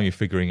 Each time you're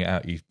figuring it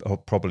out, you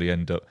probably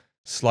end up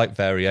slight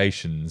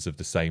variations of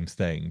the same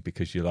thing,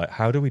 because you're like,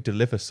 how do we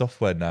deliver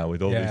software now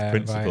with all these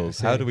principles?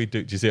 How do we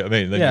do you see what I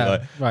mean? Then you're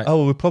like, oh,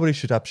 well, we probably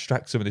should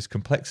abstract some of this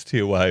complexity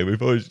away.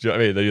 We've always, do you know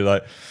what I mean? Then you're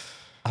like,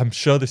 I'm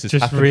sure this has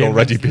happened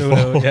already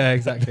before. Yeah,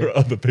 exactly. There are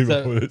other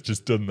people who have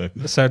just done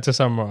this. So to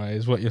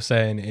summarize, what you're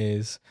saying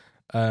is,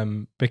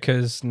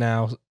 because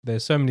now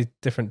there's so many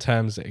different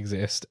terms that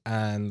exist,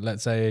 and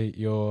let's say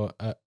you're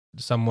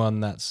someone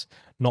that's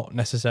not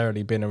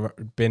necessarily been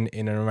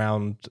in and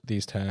around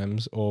these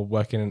terms, or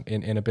working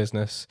in a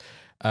business,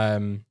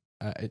 and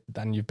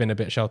you've been a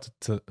bit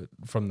sheltered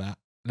from that.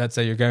 Let's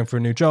say you're going for a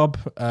new job.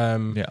 Or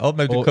maybe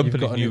the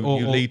company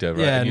new leader,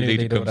 right? Yeah, a new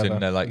leader comes whatever. in,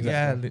 they're like,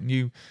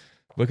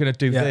 we're going to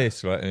do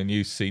this, right? And a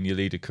new senior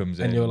leader comes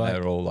in, and you're like,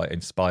 they're all like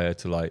inspired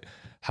to like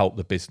help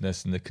the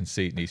business, and the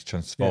conceit needs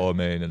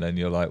transforming, and then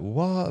you're like,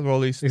 what are all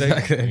these things?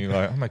 Exactly. And you're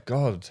like, oh my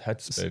God,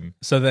 head spin.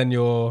 So then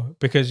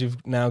because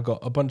you've now got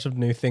a bunch of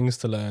new things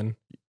to learn,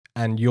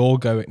 and you're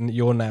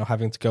now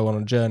having to go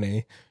on a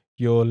journey.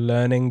 You're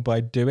learning by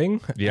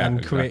doing,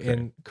 and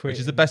creating, which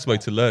is the best way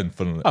to learn.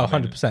 Funnily,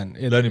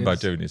 100%. Learning by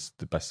doing is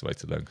the best way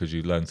to learn, because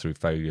you learn through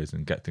failures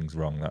and get things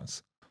wrong.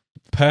 That's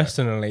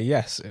personally,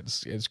 yes,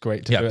 it's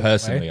great to do it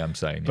personally, that way. I'm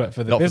saying, but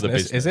for the not business, for the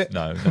business, is it?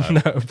 No,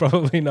 no,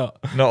 probably not.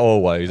 Not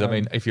always. I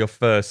mean, if you're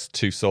first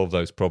to solve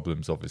those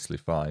problems, obviously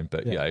fine.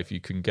 But if you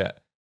can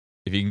get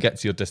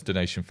to your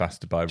destination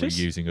faster by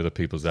reusing other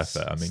people's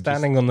effort, I mean,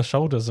 standing on the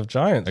shoulders of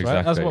giants,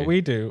 right? That's what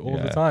we do all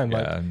the time.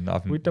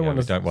 Like, we don't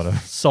want to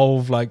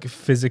solve like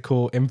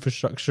physical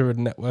infrastructure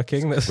and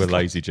networking. We're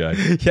lazy, Jay.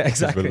 Yeah,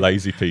 exactly. We're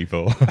lazy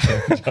people.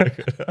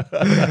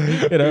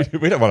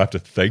 We don't want to have to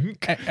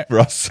think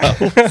for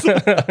ourselves.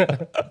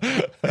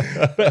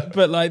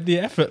 but like the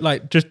effort,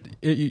 like just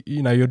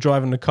you're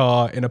driving a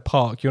car in a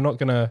park. You're not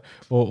gonna,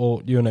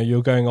 or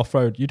you're going off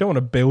road. You don't want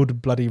to build a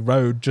bloody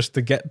road just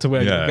to get to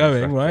where you're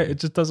going, exactly. Right? It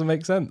just doesn't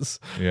make sense.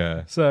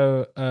 Yeah.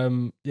 So,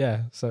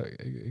 so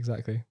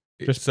exactly.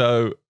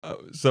 So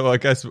I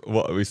guess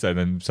what are we saying?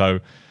 And so,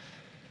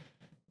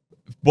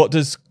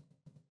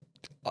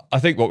 I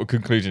think what we're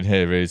concluding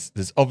here is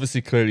there's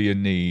obviously clearly a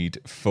need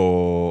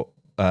for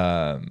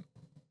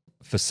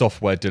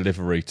software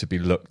delivery to be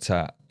looked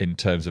at in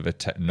terms of a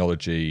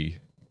technology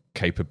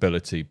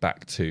capability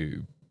back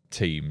to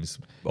teams,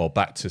 or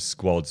back to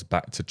squads,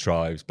 back to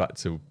tribes, back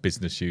to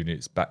business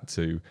units, back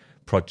to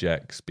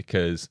projects,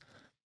 because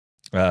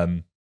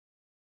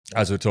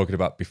as we were talking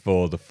about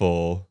before, the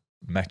 4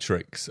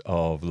 metrics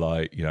of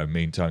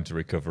mean time to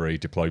recovery,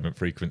 deployment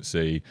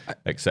frequency,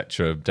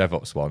 etc.,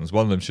 DevOps ones,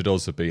 one of them should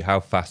also be how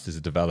fast is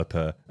a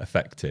developer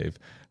effective,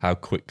 how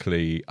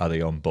quickly are they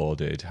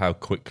onboarded, how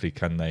quickly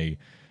can they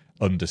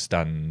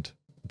understand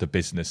the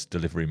business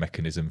delivery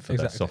mechanism for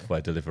their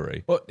software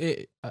delivery. Well,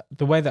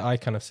 the way that I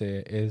kind of see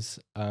it is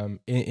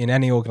in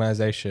any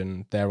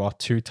organization there are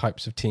 2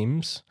 types of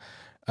teams.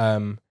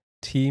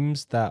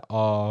 Teams that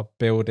are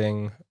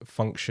building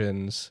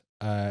functions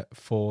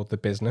for the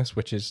business,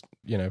 which is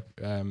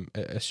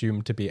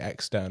assumed to be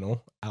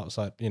external,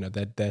 outside.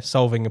 They're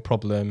solving a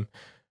problem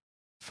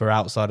for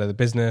outside of the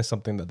business,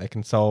 something that they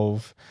can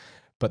solve.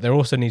 But there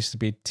also needs to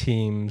be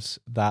teams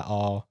that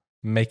are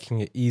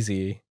making it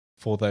easy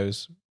for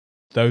those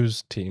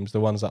teams, the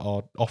ones that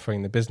are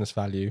offering the business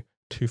value,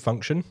 to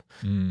function.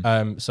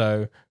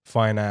 So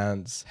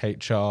finance,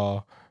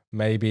 HR.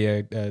 Maybe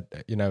a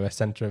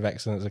center of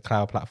excellence, a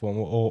cloud platform,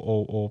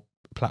 or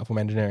platform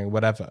engineering,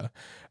 whatever.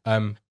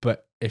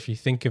 But if you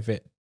think of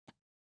it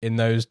in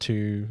those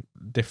 2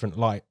 different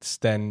lights,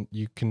 then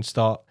you can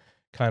start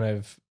kind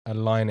of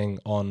aligning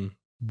on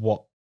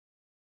what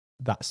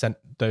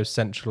those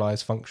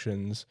centralized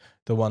functions,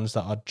 the ones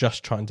that are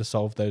just trying to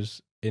solve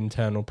those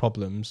internal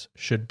problems,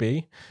 should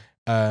be.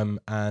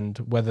 And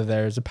whether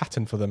there is a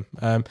pattern for them.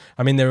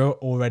 I mean, there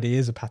already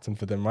is a pattern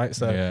for them, right?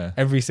 So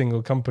every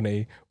single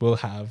company will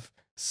have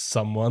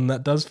someone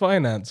that does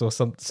finance, or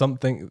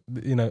something,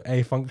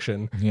 a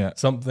function,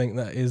 something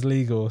that is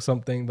legal,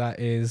 something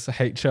that is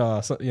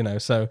HR,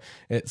 so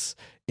it's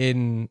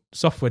in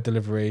software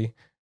delivery.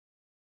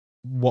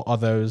 What are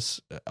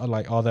those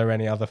like? Are there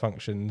any other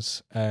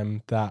functions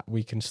that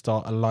we can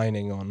start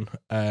aligning on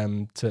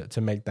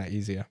to make that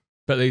easier?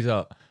 But these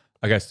are,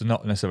 I guess, they're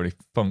not necessarily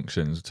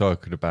functions. We're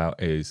talking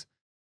about is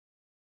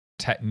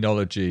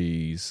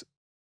technologies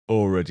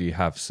already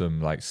have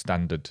some like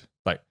standard,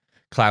 like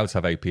clouds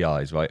have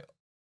APIs, right?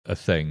 A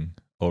thing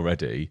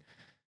already.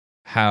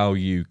 How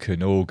you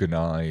can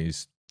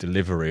organize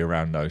delivery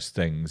around those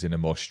things in a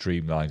more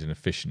streamlined and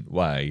efficient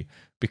way,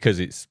 because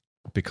it's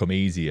become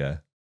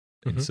easier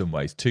in some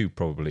ways to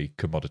probably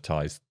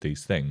commoditize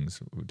these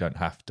things. We don't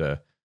have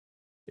to.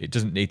 It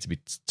doesn't need to be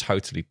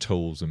totally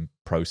tools and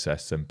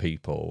process and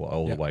people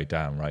all the way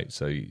down, right?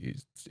 So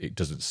it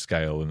doesn't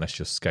scale unless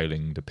you're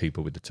scaling the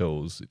people with the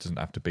tools. It doesn't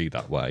have to be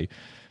that way.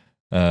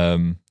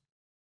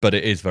 But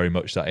it is very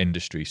much that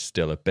industry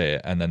still a bit.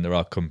 And then there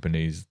are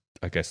companies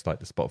I guess like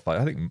the Spotify.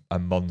 I think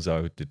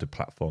Monzo did the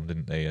platform,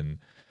 didn't they? And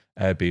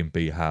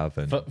Airbnb have.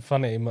 And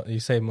Funny you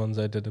say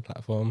Monzo did the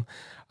platform.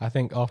 I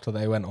think after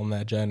they went on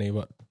their journey,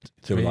 what,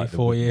 They were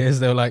 3-4 years,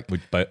 they were like,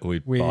 we'd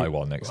buy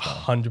one next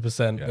time.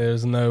 100%. Yeah.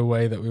 There's no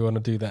way that we want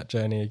to do that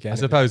journey again. I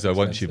suppose though,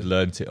 once you've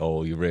learnt it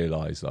all, you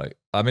realise, like,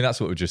 I mean,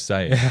 that's what we're just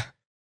saying. Yeah.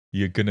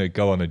 You're gonna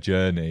go on a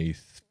journey,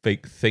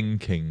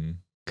 thinking,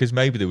 because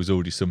maybe there was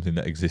already something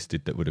that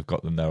existed that would have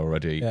got them there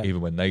already, Yeah.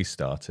 even when they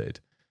started.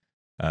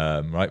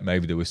 Right?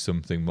 Maybe there was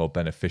something more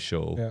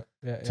beneficial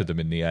to them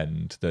in the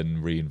end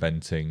than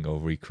reinventing or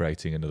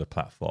recreating another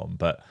platform.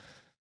 But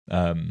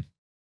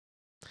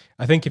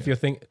I think if you're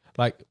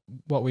like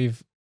what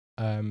we've,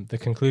 the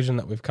conclusion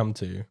that we've come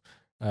to,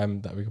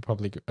 that we could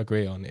probably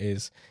agree on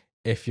is,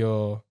 if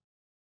you're,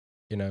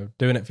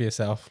 doing it for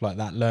yourself, like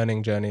that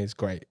learning journey is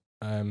great.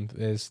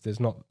 There's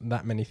not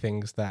that many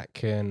things that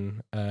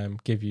can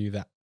give you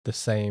the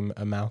same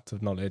amount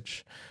of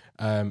knowledge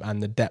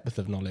and the depth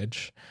of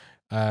knowledge.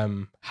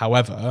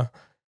 However,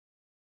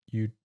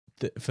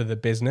 for the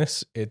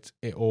business, it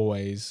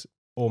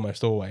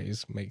almost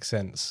always makes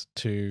sense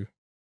to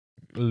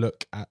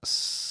look at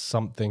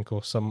something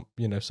or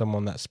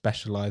someone that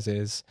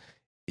specializes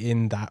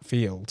in that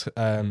field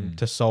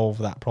to solve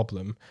that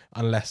problem,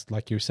 unless,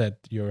 like you said,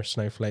 you're a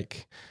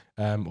snowflake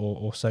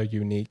or so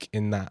unique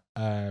in that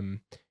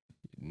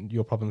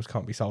your problems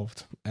can't be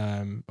solved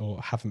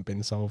or haven't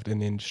been solved in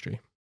the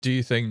industry. do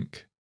you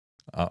think,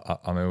 I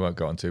mean, we won't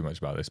go on too much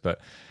about this,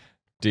 but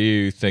do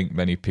you think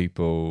many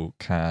people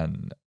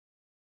can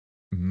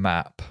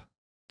map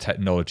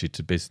technology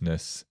to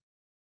business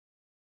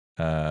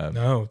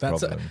No,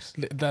 that's problems?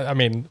 I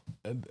mean,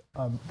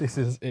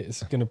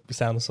 it's going to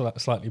sound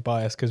slightly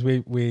biased because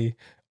we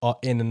are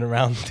in and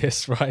around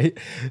this, right?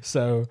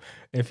 So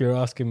if you're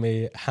asking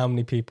me how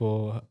many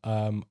people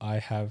I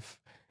have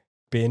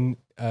been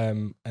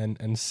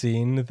and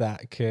seen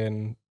that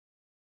can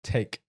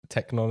take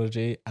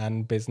technology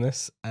and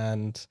business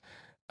and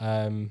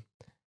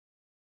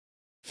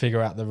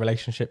figure out the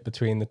relationship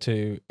between the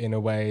two in a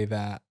way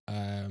that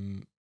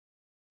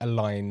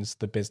aligns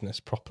the business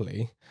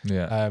properly,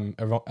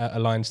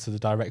 aligns to the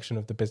direction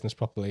of the business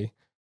properly.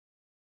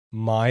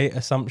 My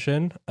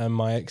assumption and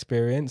my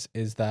experience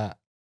is that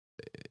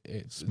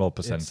it's small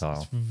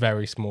percentile. It's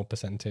very small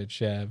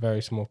percentage. Yeah,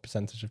 very small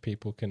percentage of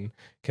people can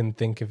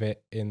think of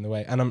it in the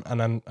way. And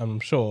I'm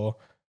sure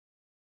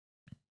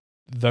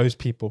those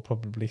people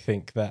probably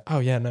think that, oh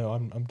yeah, no,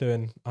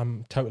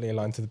 I'm totally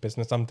aligned to the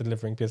business. I'm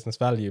delivering business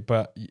value.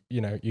 But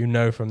you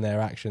know from their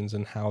actions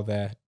and how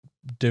they're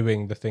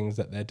doing the things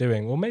that they're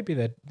doing, or maybe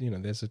they're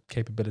there's a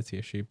capability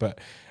issue, but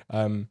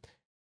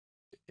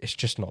it's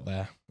just not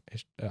there.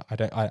 I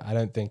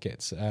don't think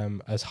it's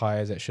as high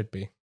as it should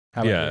be.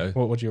 How about you?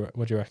 What do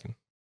you reckon?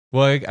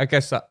 Well, I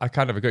guess I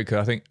kind of agree, because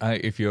I think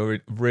if you're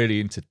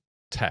really into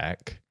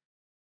tech,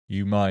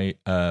 you might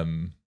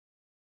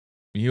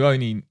you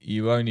only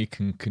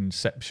can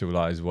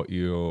conceptualize what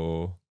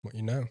you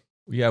know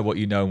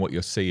and what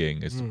you're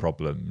seeing as the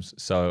problems.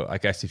 So I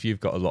guess if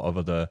you've got a lot of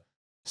other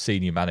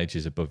senior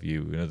managers above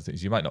you and other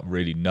things, you might not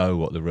really know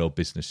what the real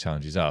business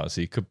challenges are.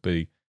 So you could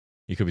be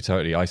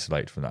totally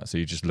isolated from that. So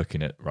you're just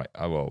looking at, right,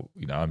 oh well,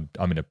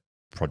 I'm in a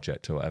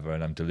project or whatever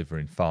and I'm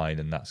delivering fine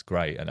and that's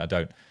great, and I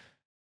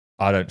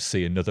don't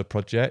see another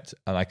project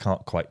and I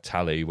can't quite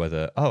tally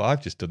whether, oh,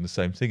 I've just done the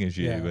same thing as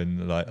you,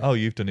 and like, oh,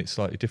 you've done it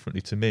slightly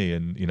differently to me,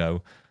 and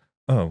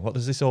oh, what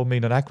does this all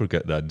mean on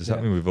aggregate then? Does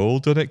that mean we've all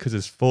done it? Because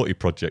there's 40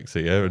 projects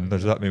here, and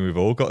does that mean we've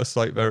all got a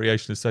slight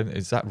variation of the same?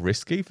 Is that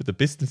risky for the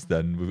business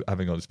then,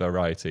 having all this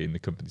variety in the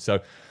company?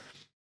 So,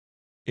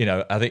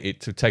 I think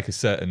it would take a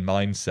certain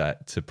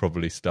mindset to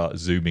probably start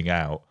zooming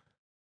out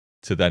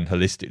to then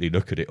holistically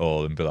look at it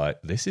all and be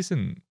like, this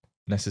isn't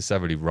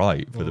necessarily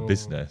right for the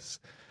business.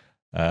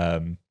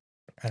 And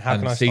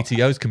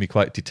CTOs can be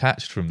quite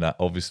detached from that,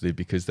 obviously,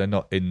 because they're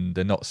not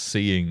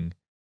seeing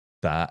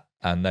that.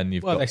 And then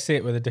they see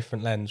it with a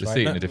different lens, right? They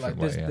see it in a different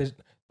way.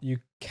 You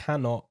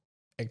cannot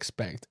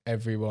expect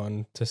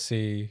everyone to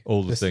see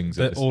all the things.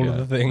 All of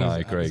the things no, I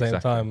agree, at the same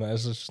exactly. time.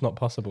 That's just not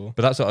possible.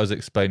 But that's what I was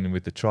explaining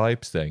with the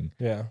tribes thing.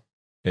 Yeah,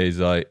 is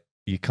like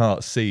you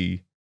can't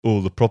see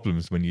all the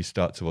problems when you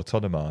start to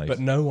autonomize. But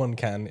no one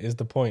can, is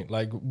the point.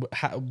 Like,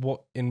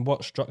 in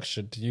what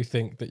structure do you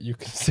think that you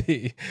can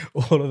see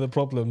all of the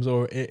problems,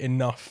 or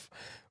enough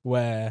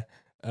where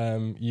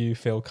you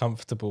feel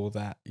comfortable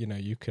that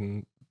you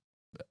can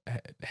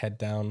head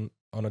down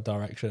on a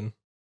direction?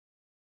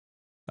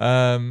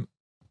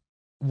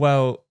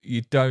 Well,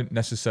 you don't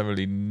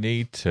necessarily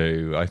need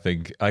to. I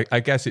think I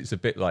guess it's a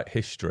bit like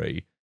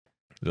history.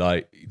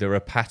 Like, there are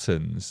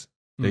patterns.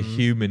 The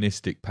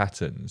humanistic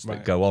patterns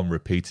that go on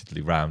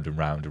repeatedly, round and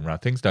round and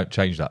round. Things don't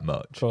change that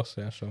much. Of course,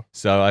 yeah, sure.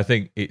 So I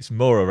think it's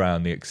more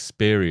around the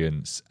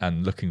experience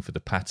and looking for the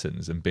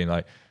patterns and being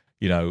like,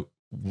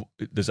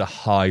 there's a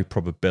high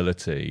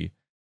probability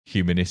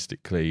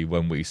humanistically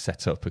when we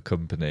set up a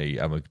company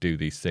and we do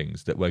these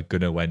things that we're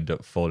going to end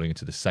up falling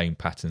into the same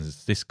patterns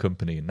as this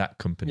company and that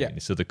company and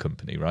this other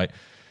company, right?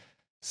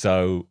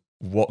 So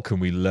what can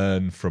we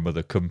learn from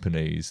other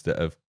companies that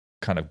have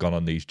kind of gone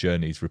on these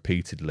journeys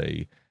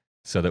repeatedly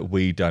so that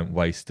we don't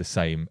waste the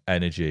same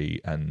energy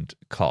and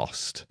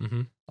cost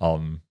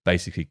on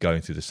basically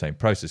going through the same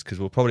process, because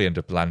we'll probably end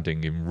up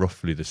landing in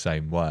roughly the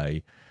same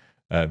way,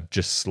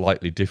 just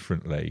slightly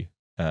differently,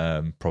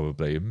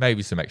 probably.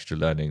 Maybe some extra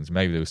learnings,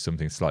 maybe there was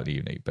something slightly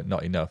unique, but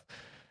not enough.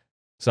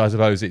 So I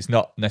suppose it's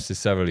not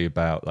necessarily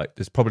about, like,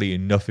 there's probably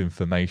enough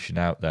information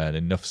out there and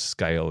enough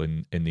scale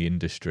in the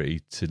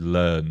industry to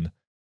learn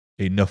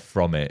enough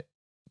from it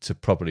to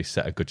probably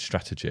set a good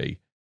strategy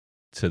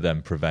to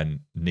then prevent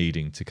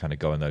needing to kind of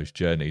go on those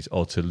journeys,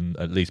 or to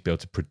at least be able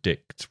to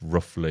predict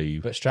roughly.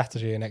 But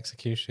strategy and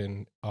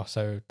execution are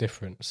so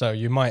different. So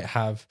you might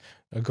have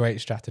a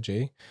great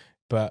strategy,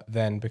 but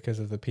then because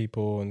of the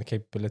people and the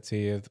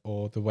capability of,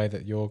 or the way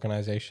that your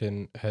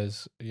organization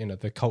has, you know,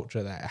 the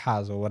culture that it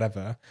has or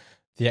whatever,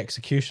 the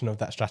execution of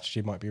that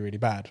strategy might be really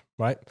bad,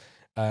 right?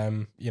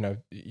 You know,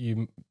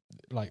 you,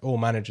 like, all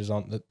managers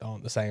aren't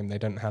the same. They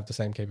don't have the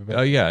same capability.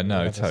 Oh yeah,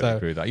 no, I totally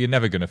agree with that. You're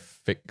never going to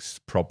fix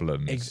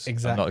problems.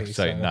 Exactly. I'm not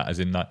saying that as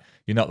in, like,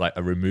 you're not like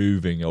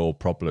removing all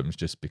problems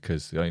just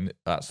because, I mean,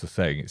 that's the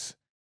thing.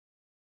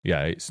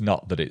 It's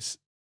not that it's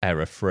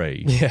error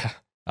free. Yeah.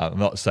 I'm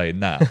not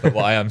saying that, but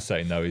what I am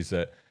saying though is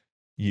that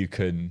you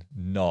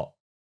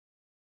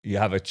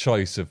have a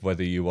choice of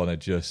whether you want to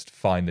just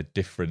find the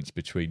difference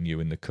between you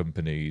and the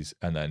companies,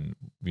 and then,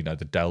 you know,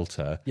 the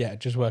delta. Yeah,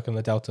 just work on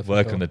the delta.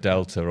 On the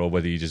delta, or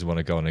whether you just want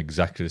to go on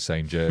exactly the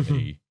same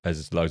journey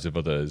as loads of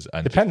others.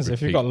 And depends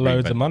if you've got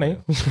loads of money.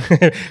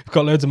 You've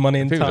got loads of money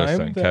and people time.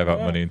 People just don't care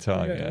about money and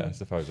time. Yeah, I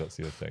suppose that's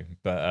the other thing.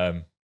 But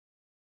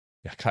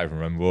I can't even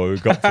remember what we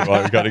got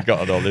to. Got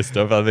on all this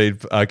stuff. I mean,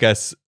 I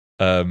guess.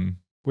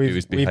 It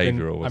was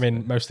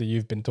behavioural. Mostly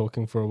you've been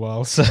talking for a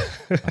while, so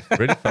I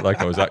really felt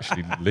like I was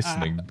actually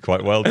listening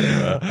quite well to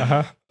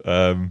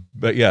that.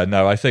 But yeah,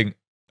 no, I think,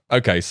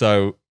 okay,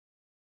 so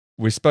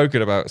we've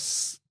spoken about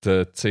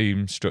the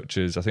team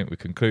structures. I think we're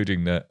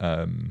concluding that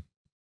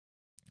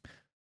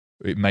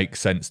it makes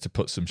sense to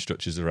put some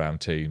structures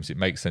around teams. It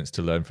makes sense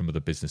to learn from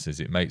other businesses.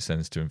 It makes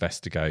sense to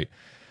investigate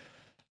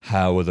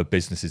how other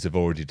businesses have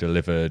already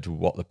delivered,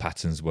 what the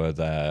patterns were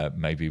there,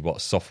 maybe what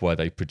software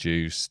they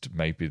produced.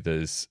 Maybe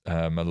there's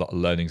a lot of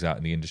learnings out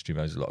in the industry.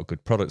 There's a lot of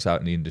good products out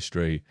in the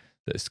industry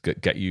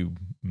that get you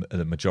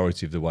the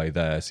majority of the way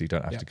there, so you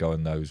don't have to go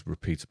on those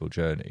repeatable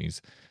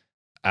journeys.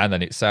 And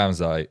then it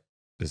sounds like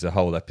there's a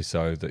whole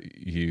episode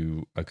that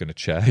you are going to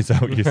chair. Is that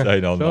what you're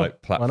saying on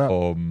like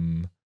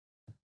platform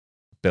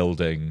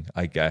building,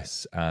 I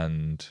guess?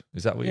 And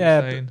is that what you're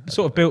saying?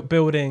 Sort of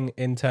building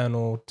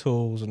internal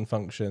tools and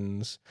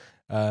functions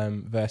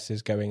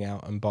versus going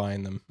out and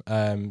buying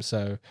them.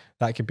 So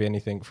that could be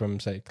anything from,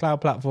 say,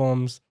 cloud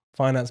platforms,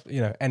 finance, you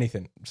know,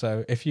 anything.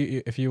 So if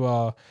you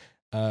are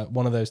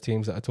one of those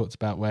teams that I talked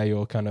about, where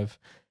you're kind of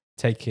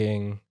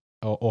taking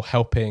or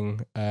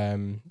helping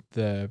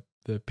the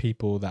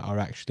people that are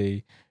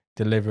actually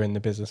delivering the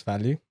business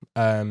value,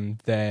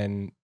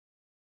 then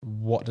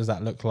what does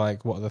that look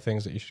like? What are the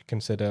things that you should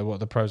consider? What are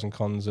the pros and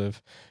cons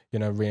of, you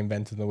know,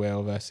 reinventing the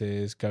wheel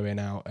versus going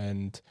out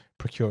and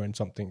procuring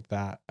something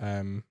that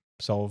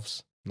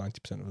solves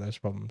 90% of those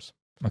problems?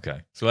 Okay,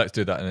 so let's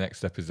do that in the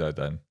next episode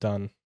then.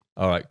 Done.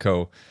 All right,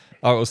 cool.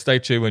 All right, well, stay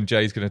tuned when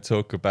Jay's going to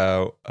talk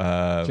about...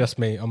 just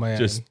me on my own.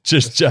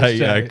 Just Jay,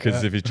 yeah,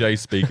 because if it's Jay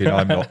speaking,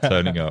 I'm not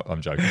turning up.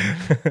 I'm joking.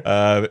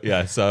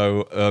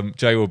 So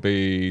Jay will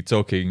be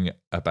talking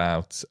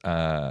about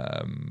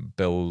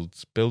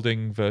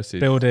building versus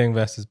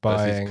buying.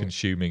 Versus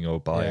consuming or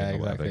buying or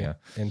whatever. Yeah.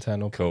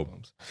 Internal cool.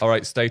 Problems. All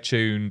right, stay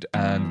tuned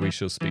and we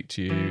shall speak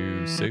to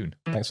you soon.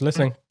 Thanks for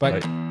listening.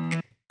 Bye.